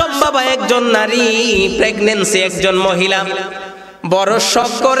 সন্তান সম্ভব একজন নারী, প্রেগন্যান্সি একজন মহিলা বড়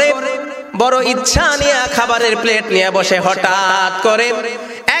শখ করে, বড় ইচ্ছা নিয়ে খাবারের প্লেট নিয়ে বসে হঠাৎ করে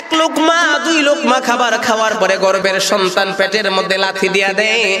এক লোকমা দুই লোকমা খাবার খাওয়ার পরে গর্ভের সন্তান পেটের মধ্যে লাথি দিয়া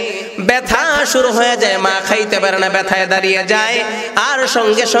দেয়, ব্যথা শুরু হয়ে যায়, মা খাইতে পারে না, ব্যথায় দাঁড়িয়ে যায়, আর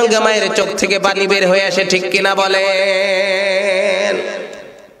সঙ্গে সঙ্গে মায়ের চোখ থেকে পানি বের হয়ে আসে। ঠিক কিনা বলেন?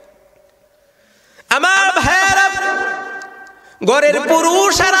 আমার ভাইরা, ঘরের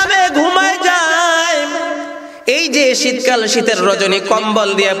পুরুষ আরামে ঘুমায় যায়, এই যে শীতকাল, শীতের রজনী কম্বল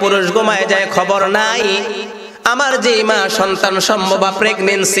দিয়ে পুরুষ ঘুমায় যায়, খবর নাই আমার যে মা সন্তান সম্ভবা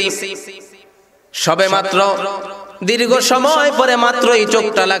প্রেগন্যান্সি সবে মাত্র দীর্ঘ সময় পরে মাত্রই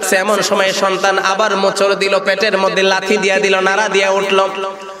চোখটা লাগছে, এমন সময় সন্তান আবার মোচড় দিল, পেটের মধ্যে লাথি দিয়া দিল, নাড়া দিয়া উঠল,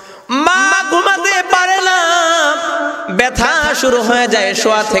 মা ঘুমাতে পারে না, ব্যথা শুরু হয়ে যায়,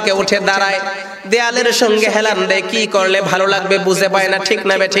 শোয়া থেকে উঠে দাঁড়ায়, দেয়ালের সঙ্গে হেলান দেয়, কি করলে ভালো লাগবে বুঝে পায় না। ঠিক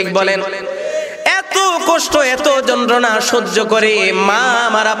না ঠিক বলেন? এত কষ্ট, এত যন্ত্রণা সহ্য করে মা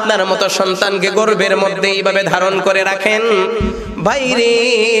আমার আপনার মতো সন্তানকে গর্ভের মধ্যে এইভাবে ধারণ করে রাখেন। ভাইরে,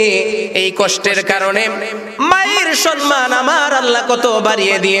 এই কষ্টের কারণে মায়ের সম্মান আমার আল্লাহ কত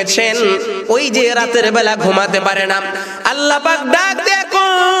বাড়িয়ে দিয়েছেন। ওই যে রাতের বেলা ঘুমাতে পারে না, আল্লাহ পাক ডাক দিয়ে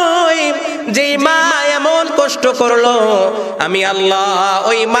কই, যে মা এমন কষ্ট করলো, আমি আল্লাহ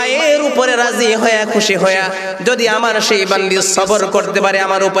ওই মায়ের উপরে রাজি হয়ে, খুশি হয়ে, যদি আমার সেই বান্দি সবর করতে পারে,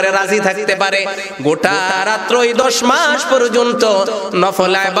 আমার উপরে রাজি থাকতে পারে, গোটা রাত্রই 10 মাস পর্যন্ত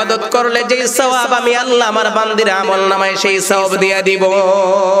নফল ইবাদত করলে যে সওয়াব আমি আল্লাহ আমার বান্দির আমলনামায় সেই সওয়াব দিয়ে দিব।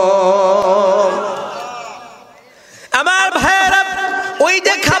 আমার ভাইরা, ওই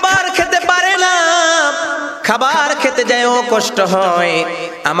যে খাবার খেতে পারে না, খাবার খেতে যায় ও কষ্ট হয়,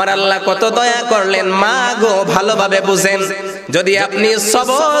 আমার আল্লাহ কত দয়া করলেন। মা গো, ভালোভাবে বুঝেন, যদি আপনি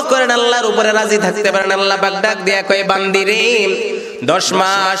সবর করেন, আল্লাহর উপরে রাজি থাকতে পারেন, আল্লাহ পাক ডাক দিয়া কয়, বান্দিরে 10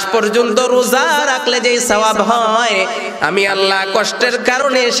 মাস পর্যন্ত রোজা রাখলে যেই সওয়াব হয়, আমি আল্লাহ কষ্টের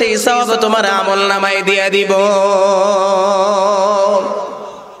কারণে সেই সওয়াব তোমার আমলনামায় দিয়ে দিব।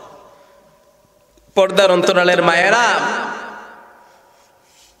 পর্দার অন্তরালের মায়েরা,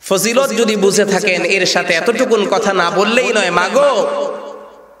 ফজিলত যদি বুঝে থাকেন, এর সাথে এতটুকুন কথা না বললেই নয়। মাগো,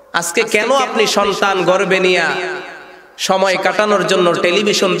 আজকে কেন আপনি সন্তান গর্ভে নিয়ে সময় কাটানোর জন্য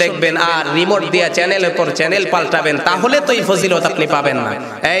টেলিভিশন দেখবেন আর রিমোট দিয়া চ্যানেলের পর চ্যানেল পাল্টাবেন? তাহলে তো এই ফজিলত আপনি পাবেন না।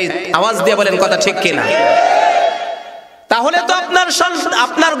 এই আওয়াজ দিয়ে বলেন কথা ঠিক কিনা? তাহলে তো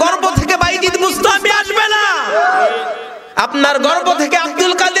আপনার গর্ভ থেকে বাইজিদ বুস্তামি আসবে না, আপনার গর্ভ থেকে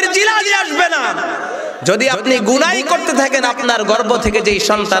আব্দুল কাদের জিলানী আসবে না। যদি আপনি গুনাহ করতে থাকেন, আপনার গর্ভ থেকে যেই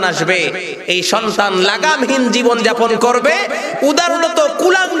সন্তান আসবে, এই সন্তান লাগামহীন জীবন যাপন করবে, উদাহরণত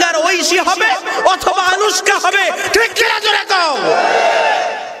কুলাঙ্গার ঐশী হবে অথবা আনুষ্কা হবে। ঠিক কিনা জোরে কও?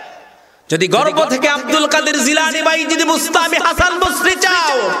 যদি গর্ভ থেকে আব্দুল কাদের জিলানী, বাইজিদ বুস্তামি, হাসান বসরি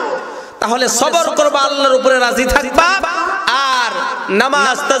চাও, তাহলে সবর করবা, আল্লাহর উপরে রাজি থাকবা, আর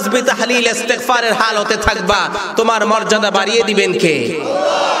নামাজ, তাসবিহ, তাহলিল, ইস্তিগফারের হালতে থাকবা। তোমার মর্যাদা বাড়িয়ে দিবেন কে?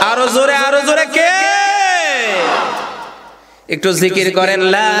 আরো জোরে, আরো জোরে কে? একটু জিকির করেন,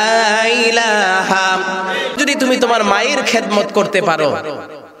 লা ইলাহা। যদি তুমি তোমার মায়ের খেদমত করতে পারো,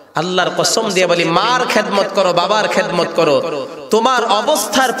 আল্লাহর কসম দিয়ে বলি, মার খেদমত করো, বাবার খেদমত করো, তোমার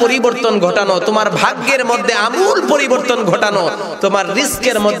অবস্থার পরিবর্তন ঘটানো, তোমার ভাগ্যের মধ্যে আমূল পরিবর্তন ঘটানো, তোমার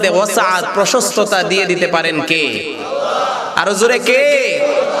রিস্কের মধ্যে ওয়াসাআত, প্রশস্ততা দিয়ে দিতে পারেন কে? আরো জোরে কে?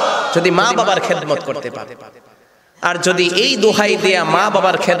 যদি মা বাবার খেদমত করতে পারে। আর যদি এই দোহাই দেয়া মা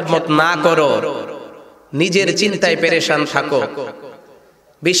বাবার খেদমত না করো, নিজের চিন্তায় পেরেশান থাকো,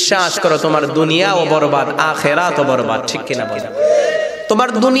 বিশ্বাস করো তোমার দুনিয়াও বরবাদ, আখিরাতও বরবাদ। ঠিক কিনা বলো? তোমার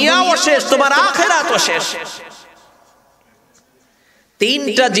দুনিয়াও শেষ, তোমার আখিরাতও শেষ।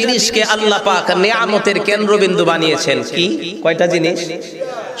 তিনটা জিনিসকে আল্লাহ পাক নিয়ামতের কেন্দ্রবিন্দু বানিয়েছেন। কি কয়টা জিনিস?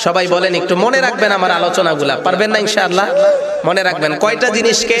 সবাই বলেন, একটু মনে রাখবেন আমার আলোচনাগুলা। পারবেন না ইনশাআল্লাহ? মনে রাখবেন কয়টা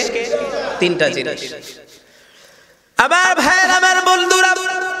জিনিসকে? তিনটা জিনিস। আমার ভাই, আমার বন্ধুরা,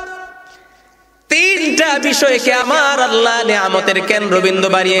 তিনটা বিষয়কে আমার আল্লাহ নিয়ামতের কেন্দ্রবিন্দু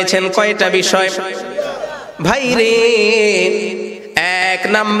বানিয়েছেন। কয়টা বিষয় ভাই রে? এক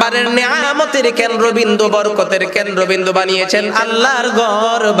নম্বরের নিয়ামতের কেন্দ্রবিন্দু, বরকতের কেন্দ্রবিন্দু বানিয়েছেন আল্লাহর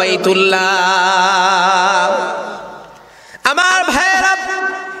ঘর বাইতুল্লাহ। আমার ভাইরা,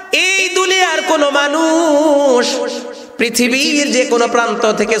 এই দুনিয়ার কোন মানুষ পৃথিবীর যে কোনো প্রান্ত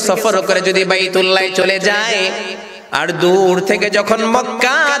থেকে সফর করে যদি বাইতুল্লাহ চলে যায়, আর দূর থেকে যখন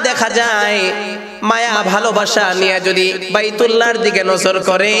মক্কা দেখা যায়, মায়া ভালোবাসা নিয়ে যদি বাইতুল্লাহর দিকে নজর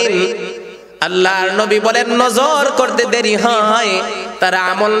করেন, আল্লাহর নবী বলেন, নজর করতে দেরি হয়, তার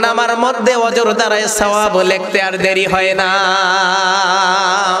আমলনামার মধ্যে অজর দ্বারায় সওয়াব লিখতে আর দেরি হয় না।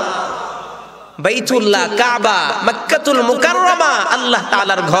 বাইতুল্লাহ, কাবা, মক্কাতুল মুকাররমা আল্লাহ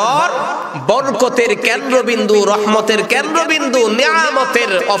তাআলার ঘর, বরকতের কেন্দ্রবিন্দু, রহমতের কেন্দ্রবিন্দু,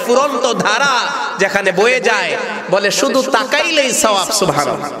 নিয়ামতের অফুরন্ত ধারা যেখানে বয়ে যায়, বলে শুধু তাকাইলেই সওয়াব।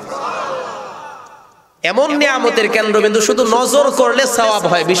 সুবহানাল্লাহ। এমন নিয়ামতের কেন্দ্রবিন্দু, শুধু নজর করলে সওয়াব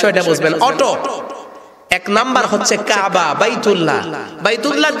হয়। বিষয়টা বুঝবেন। অটো এক নাম্বার হচ্ছে কাবা, বাইতুল্লাহ।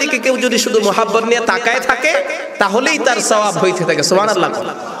 বাইতুল্লাহর দিকে কেউ যদি শুধু মুহাব্বত নিয়ে তাকায় থাকে, তাহলেই তার সওয়াব হইতে থাকে। সুবহানাল্লাহ।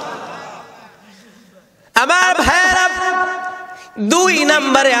 আমার ভাইরা, দুই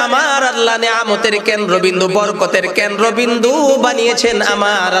নম্বরে আমার আল্লাহ নিয়ামতের কেন্দ্রবিন্দু, বরকতের কেন্দ্রবিন্দু বানিয়েছেন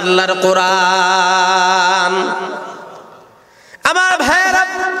আমার আল্লাহর কোরআন। আমার ভাইরা,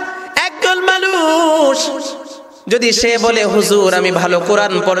 একজন মানুষ যদি সে বলে হুজুর আমি ভালো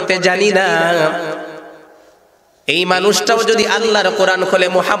কোরআন পড়তে জানি না, এই মানুষটাও যদি আল্লাহর কোরআন খোলে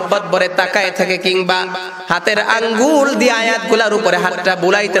মুহাব্বত ভরে তাকায় থাকে, কিংবা হাতের আঙ্গুল দিয়ে আয়াতগুলোর উপরে হাতটা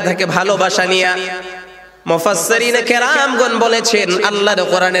বুলাইতে থাকে ভালোবাসা নিয়া, মুফাসসিরিন কেরামগণ বলেছেন আল্লাহর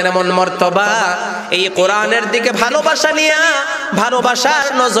কোরআনের এমন মর্তবা, এই কোরআনের দিকে ভালোবাসা নিয়া, ভালোবাসার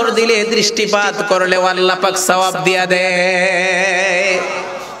নজর দিলে, দৃষ্টিপাত করলে আল্লাহ পাক সওয়াব দিয়া দেয়।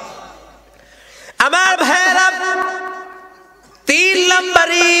 আমার ভাইরা, তিন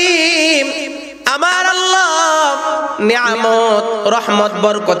নম্বরে আমার আল্লাহ নিয়ামত, রহমত,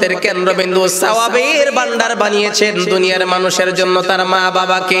 বরকতের কেন্দ্রবিন্দু, সওয়াবের ভান্ডার বানিয়েছেন দুনিয়ার মানুষের জন্য তার মা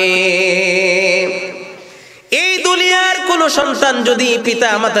বাবাকে। এই দুনিয়ার কোন সন্তান যদি পিতা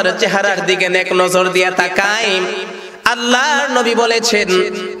মাতার চেহারার দিকে নেক নজর দিয়া তাকায়, আল্লাহর নবী বলেছেন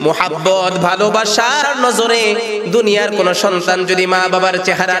মুহাব্বত, ভালোবাসার নজরে দুনিয়ার কোন সন্তান যদি মা বাবার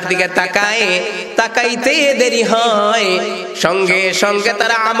চেহারার দিকে তাকায়, তাকাইতে দেরি হয়, সঙ্গে সঙ্গে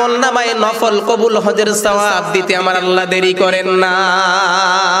তার আমল নামায় নফল কবুল হজের সওয়াব দিতে আমার আল্লাহ দেরি করেন না।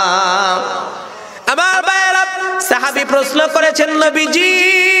 আমার ভাইরা, সাহাবী প্রশ্ন করেছেন নবীজি,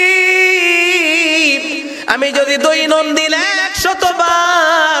 আমি যদি দৈনন্দিন 100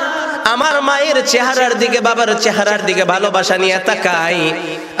 বার আমার মায়ের চেহারার দিকে, বাবার চেহারার দিকে ভালোবাসা নিয়ে তাকাই,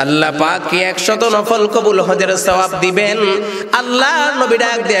 আল্লাহ পাক কি 100 নফল কবুল হজের সওয়াব দিবেন? আল্লাহ নবী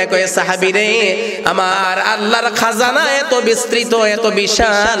ডাক দেয়া কয়, সাহাবী রে, আমার আল্লাহর খাজানা এত বিস্তৃত, এত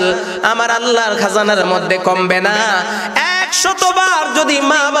বিশাল, আমার আল্লাহর খাজানার মধ্যে কমবে না। 100 বার যদি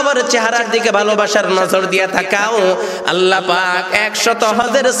মা বাবার চেহারার দিকে ভালোবাসার নজর দিয়া তাকাও, আল্লাহ পাক 100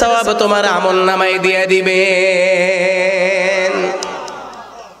 হজের সওয়াব তোমার আমল নামায় দিয়ে দিবেন।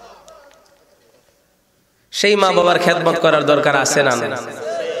 সেই মা বাবার খেদমত করার দরকার আছে না?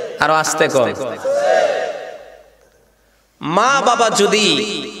 আরো আসতে কম। মা বাবা যদি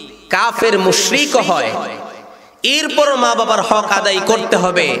কাফের মুশরিক হয়, এরপর মা বাবার হক আদায় করতে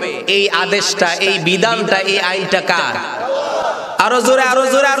হবে, এই আদেশটা, এই বিধানটা, এই আইনটা কার? আরো জোরে, আরো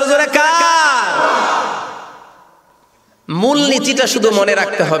জোরে, আরো জোরে, কার? মূলনীতিটা শুধু মনে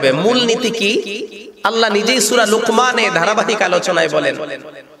রাখতে হবে। মূলনীতি কি? আল্লাহ নিজেই সূরা লুকমানে ধারাবাহিক আলোচনায় বলেন,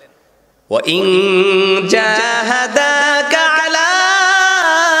 وَإِن جَاهَدَاكَ عَلَىٰ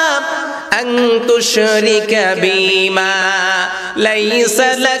أَن تُشْرِكَ بِمَا لَيْسَ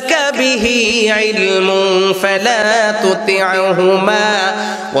لَكَ بِهِ عِلْمٌ فَلَا تُطِعْهُمَا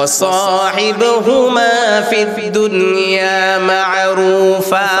وَصَاحِبْهُمَا فِي الدُّنْيَا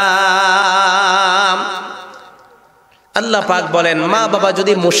مَعْرُوفًا। আল্লাহ পাক বলেন, মা বাবা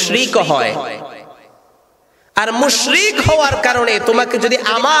যদি মুশরিক হয়, আর মুশরিক হওয়ার কারণে তোমাকে যদি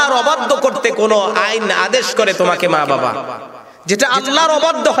আমার অবাধ্য করতে কোনো আইন আদেশ করে তোমাকে মা বাবা, যেটা আল্লাহর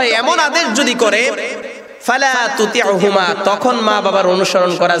অবাধ্য হয় এমন আদেশ যদি করে, ফালা তুতিউহুমা, তখন মা বাবার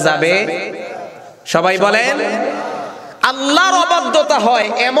অনুসরণ করা যাবে? সবাই বলেন। আল্লাহর অবাধ্যতা হয়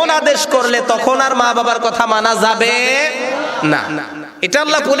এমন আদেশ করলে তখন আর মা বাবার কথা মানা যাবে না। এটা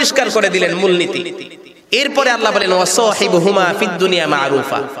আল্লাহ পরিষ্কার করে দিলেন মূলনীতি। এরপরে আল্লাহ বলেন, ওয়াসাহিবুহুমা ফিদ দুনিয়া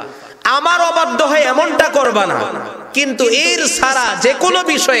মারুফা, আমার অবাধ্য হয় এমনটা করবা না, কিন্তু এর ছাড়া যে কোনো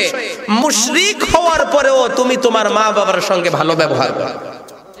বিষয়ে মুশরিক হওয়ার পরেও তুমি তোমার মা বাবার সঙ্গে ভালো ব্যবহার করো।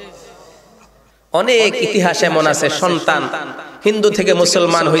 অনেক ইতিহাস এমন আছে, সন্তান হিন্দু থেকে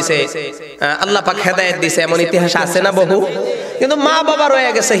মুসলমান হয়েছে, আল্লাহ পাক হেদায়েত দিয়েছে, এমন ইতিহাস আছে না বহু, কিন্তু মা বাবা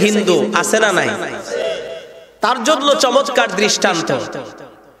রয়ে গেছে হিন্দু, আছে না নাই? তার জন্য চমৎকার দৃষ্টান্ত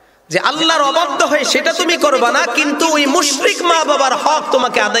যে আল্লাহর অবাধ্য হয়ে সেটা তুমি করবা না, কিন্তু ওই মুশরিক মা বাবার হক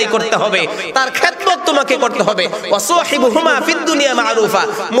তোমাকে আদায় করতে হবে, তার খেদমত তোমাকে করতে হবে। ওয়াসাহিবুহুমা ফিদ দুনিয়া মারুফা,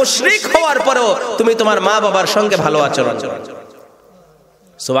 মুশরিক হওয়ার পরেও তুমি তোমার মা বাবার সঙ্গে ভালো আচরণ করো।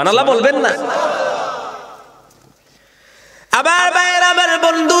 সুবহানাল্লাহ বলবেন না? আবার ভাইরা, আমার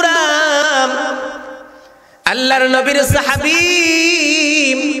বন্ধুরা, আল্লাহর নবীর সাহাবী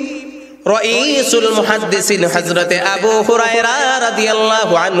রাইসুল মুহাদ্দিসিন হযরতে আবু হুরায়রা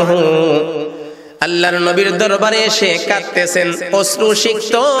রাদিয়াল্লাহু আনহু আল্লাহর নবীর দরবারে এসে কাঁদতেছেন, অশ্রু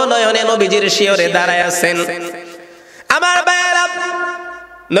সিক্ত নয়নে নবীজির শিয়রে দাঁড়ায় আছেন। আমার ভাইয়েরা,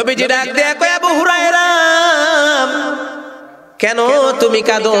 নবীজি ডাক দেয়া কয়, আবু হুরায়রা কেন তুমি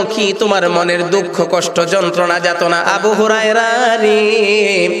কাঁদো? কি তোমার মনের দুঃখ কষ্ট যন্ত্রণা যাতনা? আবু হুরায়রা রে,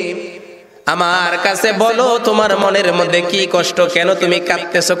 আমার কাছে বলো তোমার মনের মধ্যে কি কষ্ট, কেন তুমি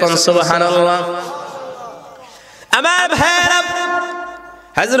কাঁদতেছো? কোন সুবহানাল্লাহ। আমার ভাইয়েরা,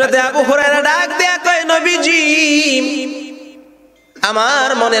 হযরতে আবু হুরায়রা ডাক দেয়া কয়, নবীজি আমার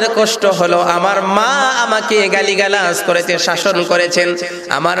মনের কষ্ট হলো আমার মা আমাকে গালিগালাজ করেছে, শাসন করেছেন।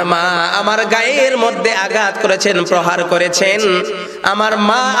 আমার মা আমার গায়ের মধ্যে আঘাত করেছেন, প্রহার করেছেন। আমার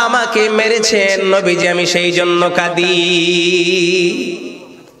মা আমাকে মেরেছেন নবীজি, আমি সেই জন্য কাঁদি।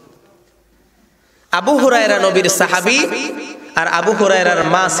 আবু হুরায়রা নবীর সাহাবী, আর আবু হুরায়রার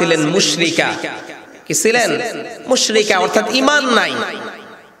মা ছিলেন মুশরিকা। কি ছিলেন? মুশরিকা, অর্থাৎ ঈমান নাই।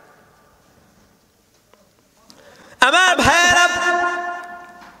 আমার ভাইরা,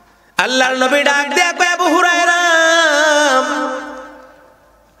 আল্লাহর নবী ডাক দেয়া কয়, আবু হুরায়রা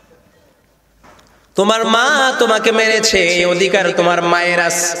তোমার মা তোমাকে মেরেছে, এই অধিকার তোমার মায়ের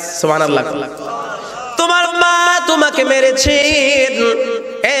আছে। সুবহানাল্লাহ। তোমার মা তোমাকে মেরেছে,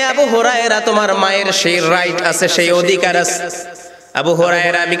 এ আবু হুরায়রা তোমার মায়ের সেই রাইট আছে, সেই অধিকার আছে। আবু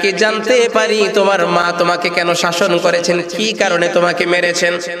হুরায়রা, আমি কি জানতে পারি তোমার মা তোমাকে কেন শাসন করেছেন, কি কারণে তোমাকে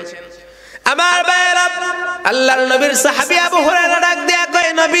মেরেছেন? আমার ভাইরা, আল্লাহর নবীর সাহাবী আবু হুরায়রা ডাক দেয়া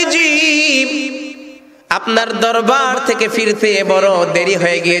কয়, নবীজি আপনার দরবার থেকে ফিরতে বড় দেরি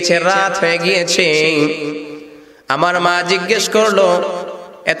হয়ে গিয়েছে, রাত হয়ে গিয়েছে। আমার মা জিজ্ঞেস করলো,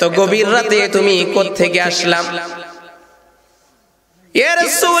 এত গভীর রাতে তুমি কোত্থেকে আসলাম? ইয়া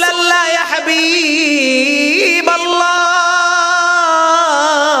রাসূলুল্লাহ, ইয়া হাবিবাল্লাহ,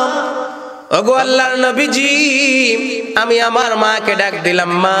 ওগো আল্লাহর নবীজি, আমি আমার মাকে ডাক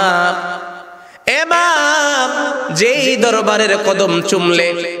দিলাম, মা এ মা, যেই দরবারের কদম চুমলে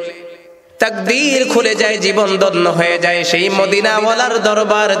তাকদীর খুলে যায়, জীবন ধন্য হয়ে যায়, সেই মদিনাওয়ালার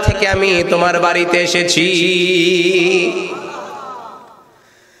দরবার থেকে আমি তোমার বাড়িতে এসেছি।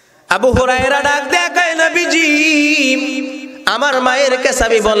 আবু হুরায়রা ডাক দেয়া কয়, নবীজি আমার মায়ের কাছে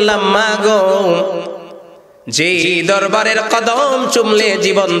আমি বললাম, মা গো, যেই দরবারের কদম চুমলে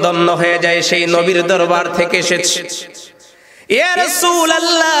জীবন ধন্য হয়ে যায়, সেই নবীর দরবার থেকে এসেছি। ইয়া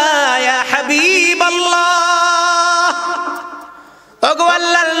রাসূলুল্লাহ, ইয়া হাবিবাল্লাহ, ওগো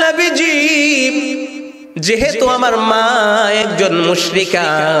আল্লাহর নবীজি, যেহেতু আমার মা একজন মুশরিকা,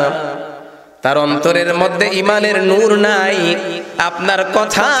 তার অন্তরের মধ্যে ঈমানের নূর নাই, আপনার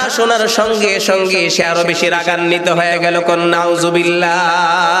কথা শোনার সঙ্গে সঙ্গে সে আরো বেশি রাগান্বিত হয়ে গেল। কোন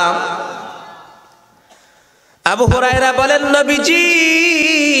নাউজুবিল্লাহ। আবু হুরায়রা বলেন, নবীজি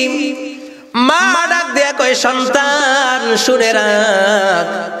মা ডাক দেয়া কয়, সন্তান শুনে রাখ,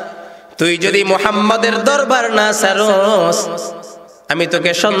 তুই যদি মুহাম্মাদের দরবার না ছাড়স, আমি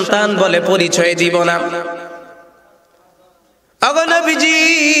তোকে সন্তান বলে পরিচয় দিব না। ওগো নবীজি,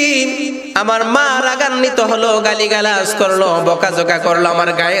 আমার মা রাগান্বিত হলো, গালিগালাজ করলো, বকাঝকা করলো, আমার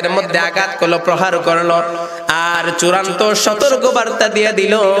গায়ের মধ্যে আঘাত করলো, প্রহার করলো, আর চূড়ান্ত সতর্ক বার্তা দিয়ে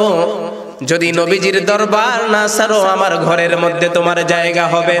দিল, যদি নবীজির দরবার না ছাড়ো, আমার ঘরের মধ্যে তোমার জায়গা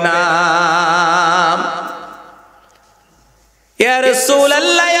হবে না। ইয়া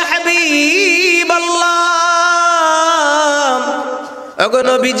রাসূলুল্লাহ, ইয়া হাবিবাল্লাহ, ওগো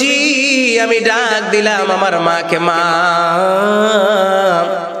নবীজি, আমি ডাক দিলাম আমার মাকে, মা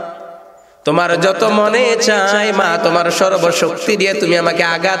তোমার যত মনে চায়, মা তোমার সর্বশক্তি দিয়ে তুমি আমাকে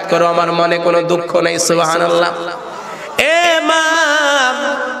আঘাত করো, আমার মনে কোনো দুঃখ নেই। সুবহানাল্লাহ। এ মা,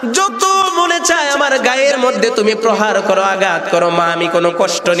 যত মনে চায় আমার গায়ের মধ্যে তুমি প্রহার করো, আঘাত করো, মা আমি কোনো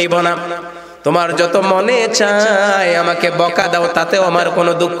কষ্ট নিব না। তোমার যত মনে চায় আমাকে বকা দাও, তাতেও আমার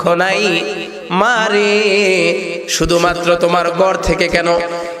কোনো দুঃখ নাই। মারে, শুধুমাত্র তোমার ঘর থেকে কেন,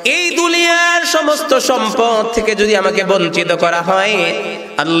 এই দুনিয়ার সমস্ত সম্পদ থেকে যদি আমাকে বঞ্চিত করা হয়,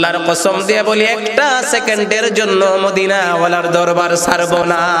 আল্লাহর কসম দিয়ে বলি, একটা সেকেন্ডের জন্য মদিনাওয়ালার দরবার ছাড়ব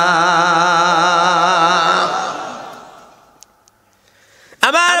না।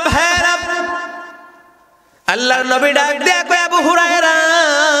 আমার ভাইরা, আল্লাহর নবী ডাক দেয়া কয়, আবু হুরায়রা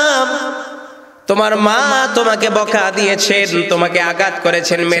তোমার মা তোমাকে বকা দিয়েছেন, তোমাকে আঘাত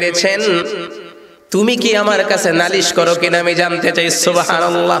করেছেন, মেরেছেন, তুমি কি আমার কাছে নালিশ করো কিনা আমি জানতে চাই।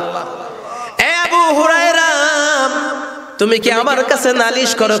 সুবহানাল্লাহ। এ আবু হুরায়রা, তুমি কি আমার কাছে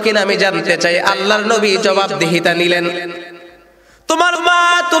নালিশ করো কিনা আমি জানতে চাই। আল্লাহর নবী জবাবদিহিতা নিলেন, তোমার মা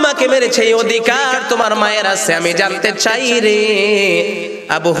তোমাকে মেরেছে, এই অধিকার তোমার মায়ের আছে, আমি জানতে চাই রে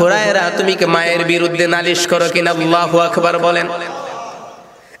আবু হুরায়রা, তুমি কি মায়ের বিরুদ্ধে নালিশ করো কিনা? আল্লাহু আকবার বলেন।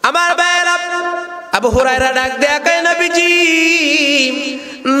 আমার ভাইরা, আবু হুরায়রা ডাক দেয়া কয় নবীজি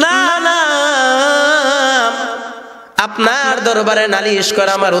না না, আপনার দরবারে নালিশ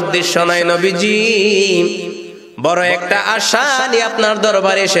করা আমার উদ্দেশ্য নয় নবীজি, বড় একটা আশা নিয়ে আপনার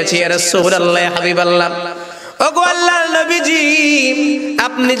দরবারে এসেছি ইয়া রাসূলুল্লাহ হাবিবাল্লাহ। ওগো আল্লাহর নবীজি,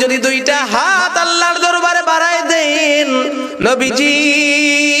 আপনি যদি দুইটা হাত আল্লাহর দরবারে বাড়ায় দেন নবীজি,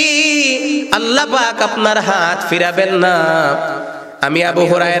 আল্লাহ পাক আপনার হাত ফিরাবেন না। আমি আবু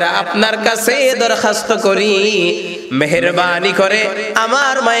হুরায়রা আপনার কাছে দরখাস্ত করি, মেহেরবানি করে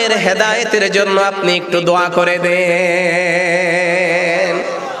আমার মায়ের হেদায়েতের জন্য আপনি একটু দোয়া করে দেন।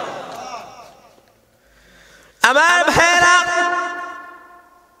 আমার ভাইরা,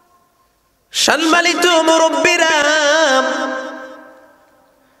 সম্মানিত মুরব্বিরা,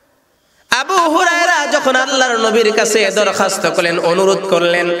 আবু হুরায়রা যখন আল্লাহর নবীর কাছে দরখাস্ত করলেন, অনুরোধ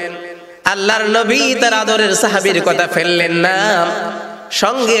করলেন, আল্লাহর নবী তার আদরের সাহাবীর কথা ফেললেন না,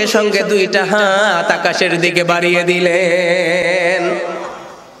 সঙ্গে সঙ্গে দুইটা হাত আকাশের দিকে বাড়িয়ে দিলেন।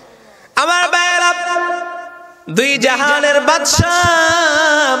 আমার ভাইরা, দুই জাহানের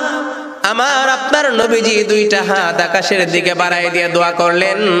বাদশাহ আমার আপনার নবীজি দুইটা হাত আকাশের দিকে বাড়াই দিয়ে দোয়া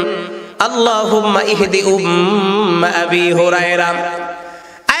করলেন, আল্লাহুম্মা ইহদি উম্মা আবি হুরায়রা।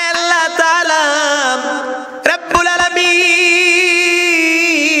 আয় আল্লাহ তাআলা রব্বুল আলামিন,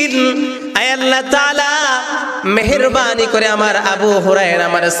 আয় আল্লাহ তাআলা মেহেরবানি করে আমার আবু হুরায়রা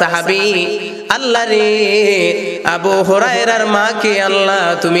আমার সাহাবী, আল্লাহ রে আবু হুরায়রার মাকে আল্লাহ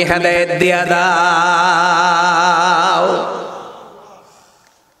তুমি হেদায়েত দিয়া দাও।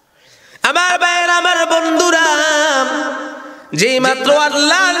 আমার ভাইরা, আমার বন্ধুরা, যে মাত্র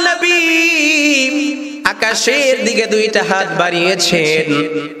আল্লাহর নবী আকাশের দিকে দুইটা হাত বাড়িয়েছেন,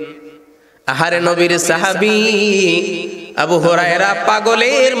 আহারে নবীর সাহাবী আবু হুরায়রা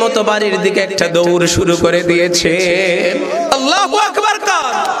পাগলের মতো বাড়ির দিকে একটা দৌড় শুরু করে দিয়েছে। আল্লাহু আকবার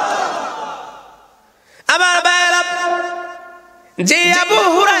কান। আমার ভাইরা, যে আবু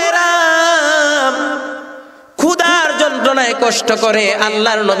হুরায়রা ক্ষুধার যন্ত্রণায় কষ্ট করে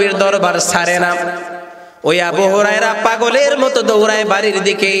আল্লাহর নবীর দরবার ছাড়ে না, ওই আবু হুরায়রা পাগলের মতো দৌড়ায় বাড়ির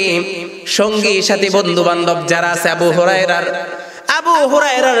দিকে। সঙ্গী সাথী বন্ধু বান্ধব যারা আছে আবু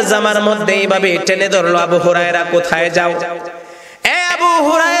হুরায়রার জামার মধ্যে এইভাবে টেনে ধরলো, আবু হুরায়রা কোথায় যাও? এ আবু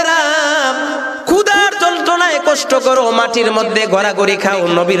হুরায়রা, ক্ষুধার যন্ত্রণায় কষ্ট করো, মাটির মধ্যে ঘোরাঘুরি খাও,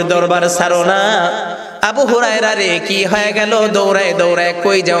 নবীর দরবার ছাড়ো না। আবু হুরায়রা রে, কি হয়ে গেল? দৌড়ায় দৌড়ায়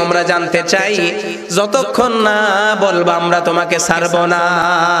কই যাও আমরা জানতে চাই, যতক্ষণ না বলবা আমরা তোমাকে ছাড়বো না।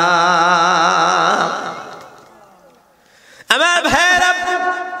 আমার ভাইরা,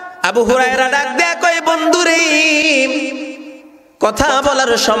 আবু হুরায়রা ডাক দেয়া কই, বন্ধুরে কথা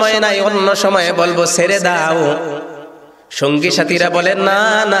বলার সময় নাই, অন্য সময় বলবো, ছেড়ে দাও। সঙ্গী সাথীরা বলেন না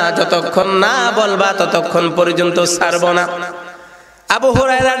না, যতক্ষণ না বলবা ততক্ষণ পর্যন্ত ছাড়বো না। আবু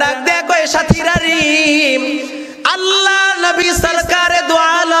হুরায়রা ডাক দেয়া কই, সাথীরা রে, আল্লাহ নবী সরকারে দু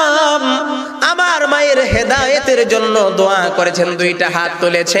আলম আমার মায়ের হেদায়েতের জন্য দোয়া করেছেন, দুইটা হাত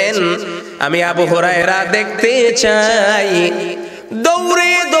তুলেছেন, আমি আবু হুরায়রা দেখতে চাই।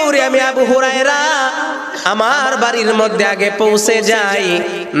 দৌড়ে দৌড়ে আমি আবু হুরায়রা আমার বাড়ির মধ্যে আগে পৌঁছে যাই,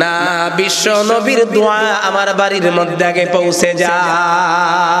 না বিশ্ব নবীর দোয়া আমার বাড়ির মধ্যে আগে পৌঁছে যায়।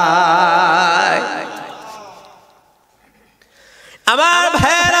 আমার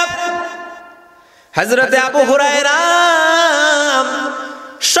ভাইরা, হযরতে আবু হুরায়রা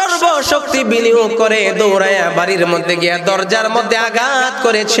সর্বশক্তি বিনিয়োগ করে দৌড়ায়া বাড়ির মধ্যে গিয়া দরজার মধ্যে আঘাত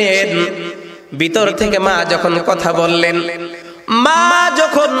করেছেন। ভিতর থেকে মা যখন কথা বললেন, মা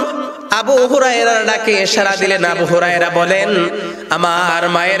যখন আবু হুরায়রার ডাকে সাড়া দিলেন, আবু হুরায়রা বলেন, আমার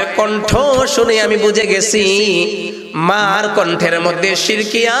মায়ের কণ্ঠ শুনে আমি বুঝে গেছি মার কণ্ঠের মধ্যে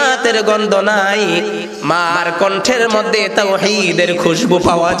শিরকিয়াতের গন্ধ নাই, মার কণ্ঠের মধ্যে তাওহীদের খুশবু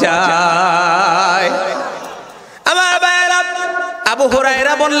পাওয়া যায়। আমার ভাইরা, আবু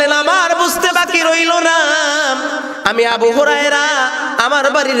হুরায়রা বললেন, আমার বুঝতে বাকি রইল না, আমি আবু হুরায়রা আমার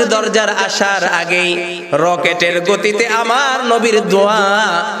বাড়ির দরজার আসার আগেই রকেটের গতিতে আমার নবীর দোয়া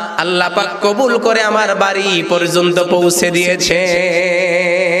আল্লাহ পাক কবুল করে আমার বাড়ি পর্যন্ত পৌঁছে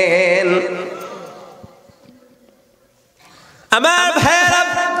দিয়েছেন। আমার ভাইরা,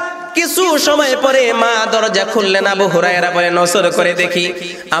 কিছু সময় পরে মা দরজা খুললেন। আবু হুরায়রা বলে, নজর করে দেখি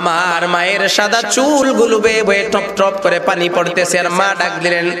আমার মায়ের সাদা চুলগুলো বেয়ে বেয়ে টপ টপ করে পানি পড়তেছে। আর মা ডাক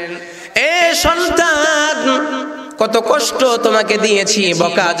দিলেন, এ সন্তান, কত কষ্ট তোমাকে দিয়েছি,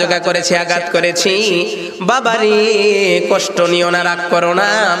 বকা জগা করেছি, আঘাত করেছি, বাবারে কষ্ট নিও না, রাগ করো না,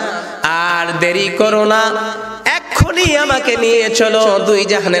 আর দেরি করো না, এক্ষুনি আমাকে নিয়ে চলো দুই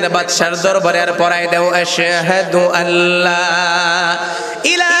জাহানের বাদশার দরবারে, আর পড়ায় দাও আশহাদু আল্লাহ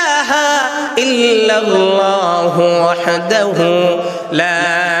ইলাহা ইল্লাল্লাহ ইল্লাল্লাহু ওয়াহদাহু লা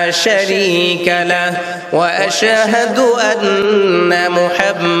শারীকা লাহু ওয়া আশহাদু আন্না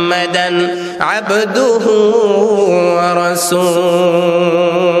মুহাম্মাদান আবদুহু ওয়া রাসূলুহু।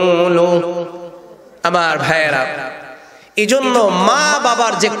 আমার ভাইয়েরা, এই জন্য মা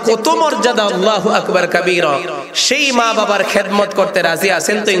বাবার যে কত মর্যাদা, আল্লাহু আকবার কাবীরা, সেই মা বাবার খেদমত করতে রাজি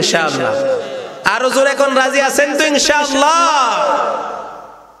আছেন তো ইনশাআল্লাহ? আরো জোরে কোন রাজি আছেন তো ইনশাআল্লাহ?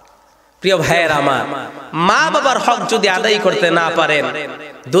 প্রিয় ভাইয়েরা আমার, মা বাবার হক যদি আদায় করতে না পারেন,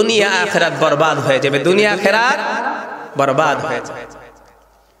 দুনিয়া আখিরাত বরবাদ হয়ে যাবে, দুনিয়া আখিরাত বরবাদ হয়ে যাবে।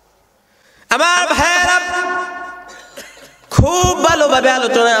 আমার ভাইয়েরা, খুব ভালোভাবে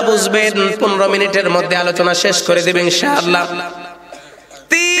আলোচনা বুঝবেন, 15 মিনিটের মধ্যে আলোচনা শেষ করে দেবেন ইনশাআল্লাহ।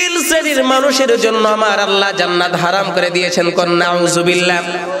 3 শ্রেণীর মানুষের জন্য আমার আল্লাহ জান্নাত হারাম করে দিয়েছেন। কোন নাউজুবিল্লাহ।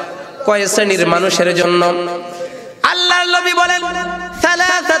 কয় শ্রেণীর মানুষের জন্য? আল্লাহর নবী বলেন,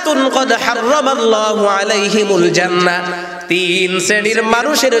 সালাসাতুন ক্বাদ হারামাল্লাহু আলাইহিমুল জান্নাহ। 3 শ্রেণীর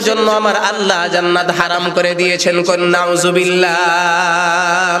মানুষের জন্য আমার আল্লাহ জান্নাত হারাম করে দিয়েছেন। কোন নাউজুবিল্লাহ।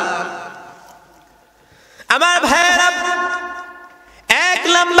 আমার ভাইরা, 1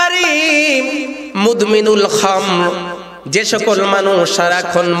 নম্বরে মুদমিনুল খামর, যে সকল মানুষ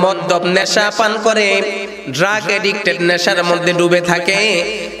সারাক্ষণ মদ্যপ নেশা পান করে, ড্রাগ এডিক্টেড, নেশার মধ্যে ডুবে থাকে,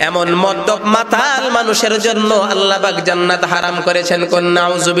 এমন মদ্যপ মাতাল মানুষের জন্য আল্লাহ পাক জান্নাত হারাম করেছেন। কোন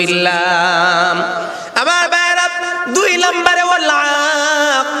নাউজুবিল্লাহ। আমার ভাইরা, 2 নম্বরে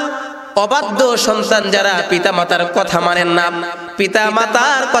অবাধ্য সন্তান, যারা পিতা মাতার কথা মানেন না, পিতা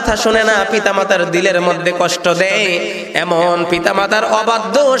মাতার কথা শুনে না, পিতা মাতার দিলের মধ্যে কষ্ট দেয়, এমন পিতা মাতার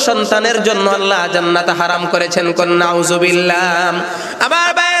অবাধ্য সন্তানের জন্য আল্লাহ জান্নাত হারাম করেছেন। কোন নাউজুবিল্লাহ। আমার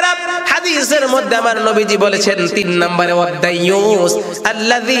ভাইরা, হাদিসের মধ্যে আমার নবীজি বলেছেন, 3 নম্বরে ওয়াদাইয়ুস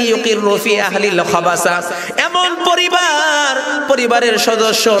আল্লাযী ইউকিরু ফি আহলিল খাবাসা, এমন পরিবারের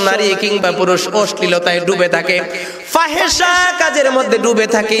সদস্য নারী কিংবা পুরুষ অশ্লীলতায় ডুবে থাকে, ফাহেশা কাজের মধ্যে ডুবে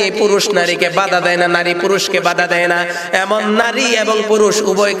থাকে, পুরুষ নারীকে বাধা দেয় না, নারী পুরুষকে বাধা দেয় না, এমন নারী এবং পুরুষ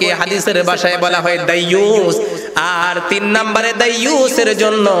উভয়কে হাদিসের ভাষায় বলা হয় দাইয়ুস। আর 3 নম্বরে দাইয়ুসের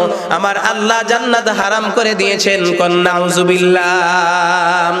জন্য আমার আল্লাহ জান্নাত হারাম করে দিয়েছেন। কোন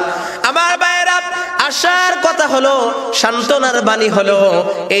নাউজুবিল্লাহ। আমার ভাইরা, আশার কথা হলো, সান্ত্বনার বাণী হলো,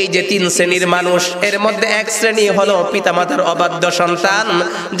 এই যে 3 শ্রেণীর মানুষ, এর মধ্যে 1 শ্রেণী হলো পিতামাতার অবাধ্য সন্তান,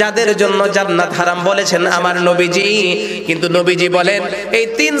 যাদের জন্য জান্নাত হারাম বলেছেন আমার নবীজি। কিন্তু নবীজি বলেন, এই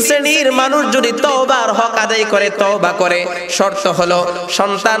 3 শ্রেণীর মানুষ যদি তওবার হক আদায় করে, তওবা করে, শর্ত হলো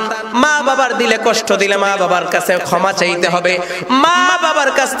সন্তান মা বাবার দিলে কষ্ট দিলে মা বাবার কাছে ক্ষমা চাইতে হবে। মা বাবার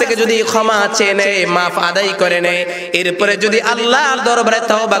কাছ থেকে যদি ক্ষমা চেয়ে নেয়, মাফ আদায় করে নেয়, এরপরে যদি আল্লাহর দরবারে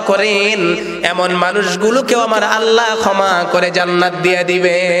তওবা করেন, এমন মানুষগুলোকেও আমার আল্লাহ ক্ষমা করে জান্নাত দিয়ে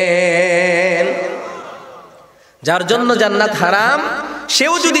দিবেন। যার জন্য জান্নাত হারাম,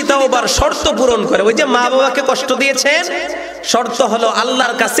 সেও যদি তওবার শর্ত পূরণ করে, ওই যে মা বাবাকে কষ্ট দিয়েছেন, শর্ত হলো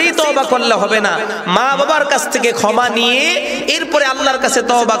আল্লাহর কাছেই তওবা করলে হবে না, মা বাবার কাছ থেকে ক্ষমা নিয়ে এরপরে আল্লাহর কাছে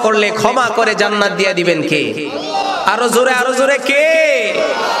তওবা করলে ক্ষমা করে জান্নাত দিয়ে দিবেন কে? আরো জোরে কে?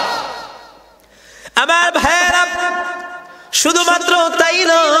 আমার ভাইরা, শুধুমাত্র তাই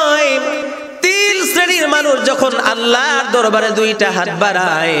নয়, 3 শ্রেণীর মানুষ যখন আল্লাহর দরবারে 2টা হাত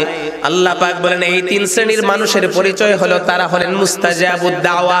বাড়ায়, আল্লাহ পাক বলেন এই 3 শ্রেণীর মানুষের পরিচয় হলো, তারা হলেন মুস্তাজাবুদ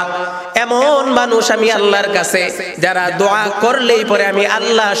দাওয়া। এমন মানুষ আমি আল্লাহর কাছে যারা দোয়া করলেই পরে আমি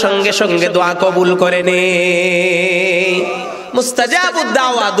আল্লাহ সঙ্গে সঙ্গে দোয়া কবুল করে নেই। মুস্তাজাবুদ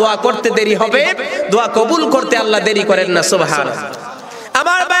দাওয়া, দোয়া করতে দেরি হবে, দোয়া কবুল করতে আল্লাহ দেরি করেন না। সুবহানাল্লাহ।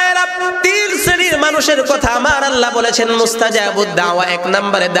 আমার ভাইরা, 3 শ্রেণীর মানুষের কথা আমার আল্লাহ বলেছেন মুস্তাজাবুদ দাওয়া। 1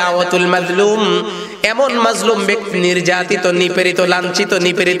 নম্বরে দাওয়াতুল মাজলুম, এমন মাজলুম ব্যক্তি, নির্যাতিত, নিপীড়িত, লাঞ্ছিত,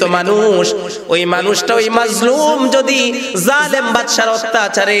 নিপীড়িত মানুষ, ওই মানুষটা, ওই মাজলুম যদি জালেম বাদশার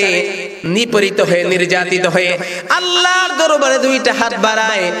অত্যাচারে নিপীড়িত হয়ে, নির্যাতিত হয়ে আল্লাহর দরবারে 2টা হাত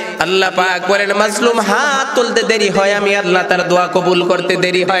বাড়ায়, আল্লাহ পাক বলেন মাজলুম হাত তুলতে দেরি হয়, আমি আল্লাহ তার দোয়া কবুল করতে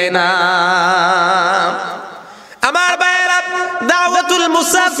দেরি হয় না। আমার ভাইরা, দাওয়াতুল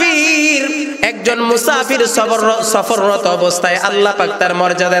মুসাফির, একজন মুসাফির সফররত অবস্থায় আল্লাহ পাক তার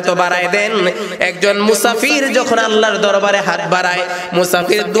মর্যাদা এত বাড়ায় দেন। একজন মুসাফির যখন আল্লাহর দরবারে হাত বাড়ায়,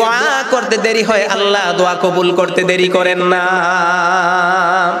 মুসাফির দোয়া করতে দেরি হয়, আল্লাহ দোয়া কবুল করতে দেরি করেন না।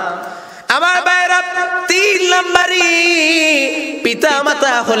 আমার ভাইরা, 3 নম্বরে পিতা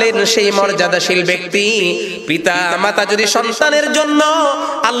মাতা হলেন সেই মর্যাদাশীল ব্যক্তি। পিতা মাতা যদি সন্তানের জন্য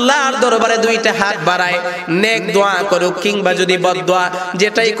আল্লাহর দরবারে 2টা হাত বাড়ায়, নেক দোয়া করুক কিংবা যদি বদদোয়া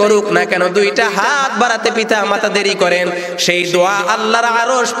যেটাই করুক না কেন, 2টা হাত বাড়াতে পিতা মাতা দেরি করেন, সেই দোয়া আল্লাহর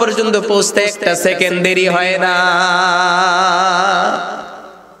আরশ পর্যন্ত পৌঁছতে 1টা সেকেন্ড দেরি হয় না।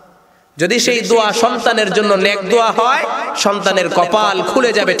 যদি সেই দোয়া সন্তানের জন্য নেক দোয়া হয়, সন্তানের কপাল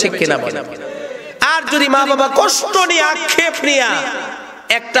খুলে যাবে, ঠিক কিনা বলেন? আর যদি মা বাবা কষ্ট নিয়ে আক্ষেপ নিয়ে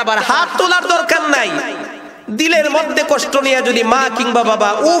একটাবার হাত তোলার দরকার নাই, দিলের মধ্যে কষ্ট নিয়ে যদি মা কিংবা বাবা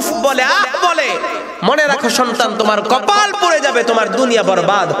উফ বলে আহ বলে, মনে রাখো সন্তান তোমার কপাল পড়ে যাবে, তোমার দুনিয়া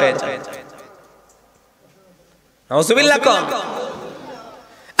বরবাদ হয়ে যাবে। নাউজুবিল্লাহ কম।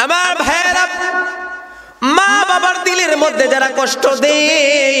 আমার ভাইয়েরা, মা বাবার দিলের মধ্যে যারা কষ্ট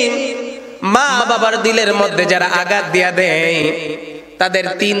দেয়, মা বাবার দিলের মধ্যে যারা আঘাত দিয়া দেয়, তাদের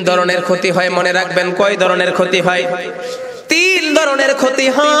 3 ধরনের ক্ষতি হয়। মনে রাখবেন, কয় ধরনের ক্ষতি হয়? 3 ধরনের ক্ষতি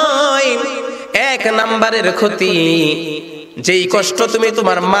হয়। 1 নাম্বারের ক্ষতি, যেই কষ্ট তুমি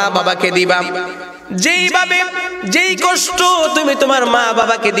তোমার মা বাবাকে দিবা, যেই কষ্ট তুমি তোমার মা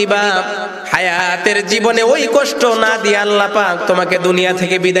বাবাকে দিবা, হায়াতের জীবনে ওই কষ্ট না দিয়ে আল্লাহ পাক তোমাকে দুনিয়া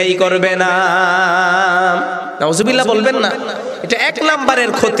থেকে বিদায় করবে না। নাউজুবিল্লাহ বলবেন না? এটা 1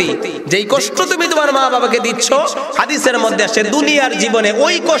 নাম্বারের ক্ষতি। যেই কষ্ট তুমি তোমার মা বাবাকে দিচ্ছ, হাদিসের মধ্যে আসে দুনিয়ার জীবনে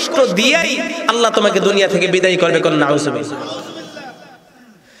ওই কষ্ট দিয়েই আল্লাহ তোমাকে দুনিয়া থেকে বিদায় করবে। কোন নাউজুবিল্লাহ।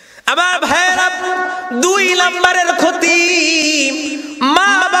 আমার ভাইয়েরা, 2 নাম্বারের ক্ষতি, মা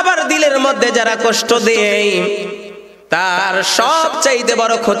বাবার দিলের মধ্যে যারা কষ্ট দেয়, তার সবচাইতে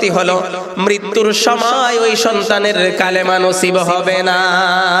বড় ক্ষতি হলো মৃত্যুর সময় ওই সন্তানের কালেমা নসিব হবে না।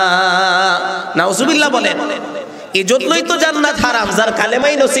 নাউজুবিল্লাহ বলেন। এই জন্যই তো জান্নাত হারাম, যার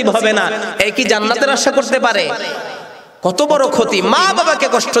কালেমাই নসিব হবে না, এই কি জান্নাতের আশা করতে পারে? কত বড় ক্ষতি, মা বাবাকে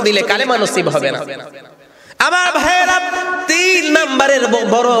কষ্ট দিলে কালেমা নসিব হবে না। আমার ভাইয়েরা, 3 নাম্বারের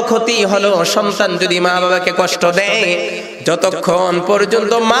বড় ক্ষতি হলো সন্তান যদি মা বাবাকে কষ্ট দেয়, যতক্ষণ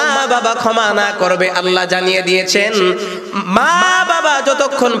পর্যন্ত মা বাবা ক্ষমা না করবে, আল্লাহ জানিয়ে দিয়েছেন, মা বাবা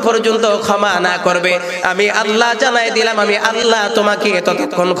যতক্ষণ পর্যন্ত ক্ষমা না করবে, আমি আল্লাহ জানাই দিলাম, আমি আল্লাহ তোমাকে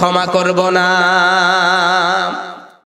ততক্ষণ ক্ষমা করব না।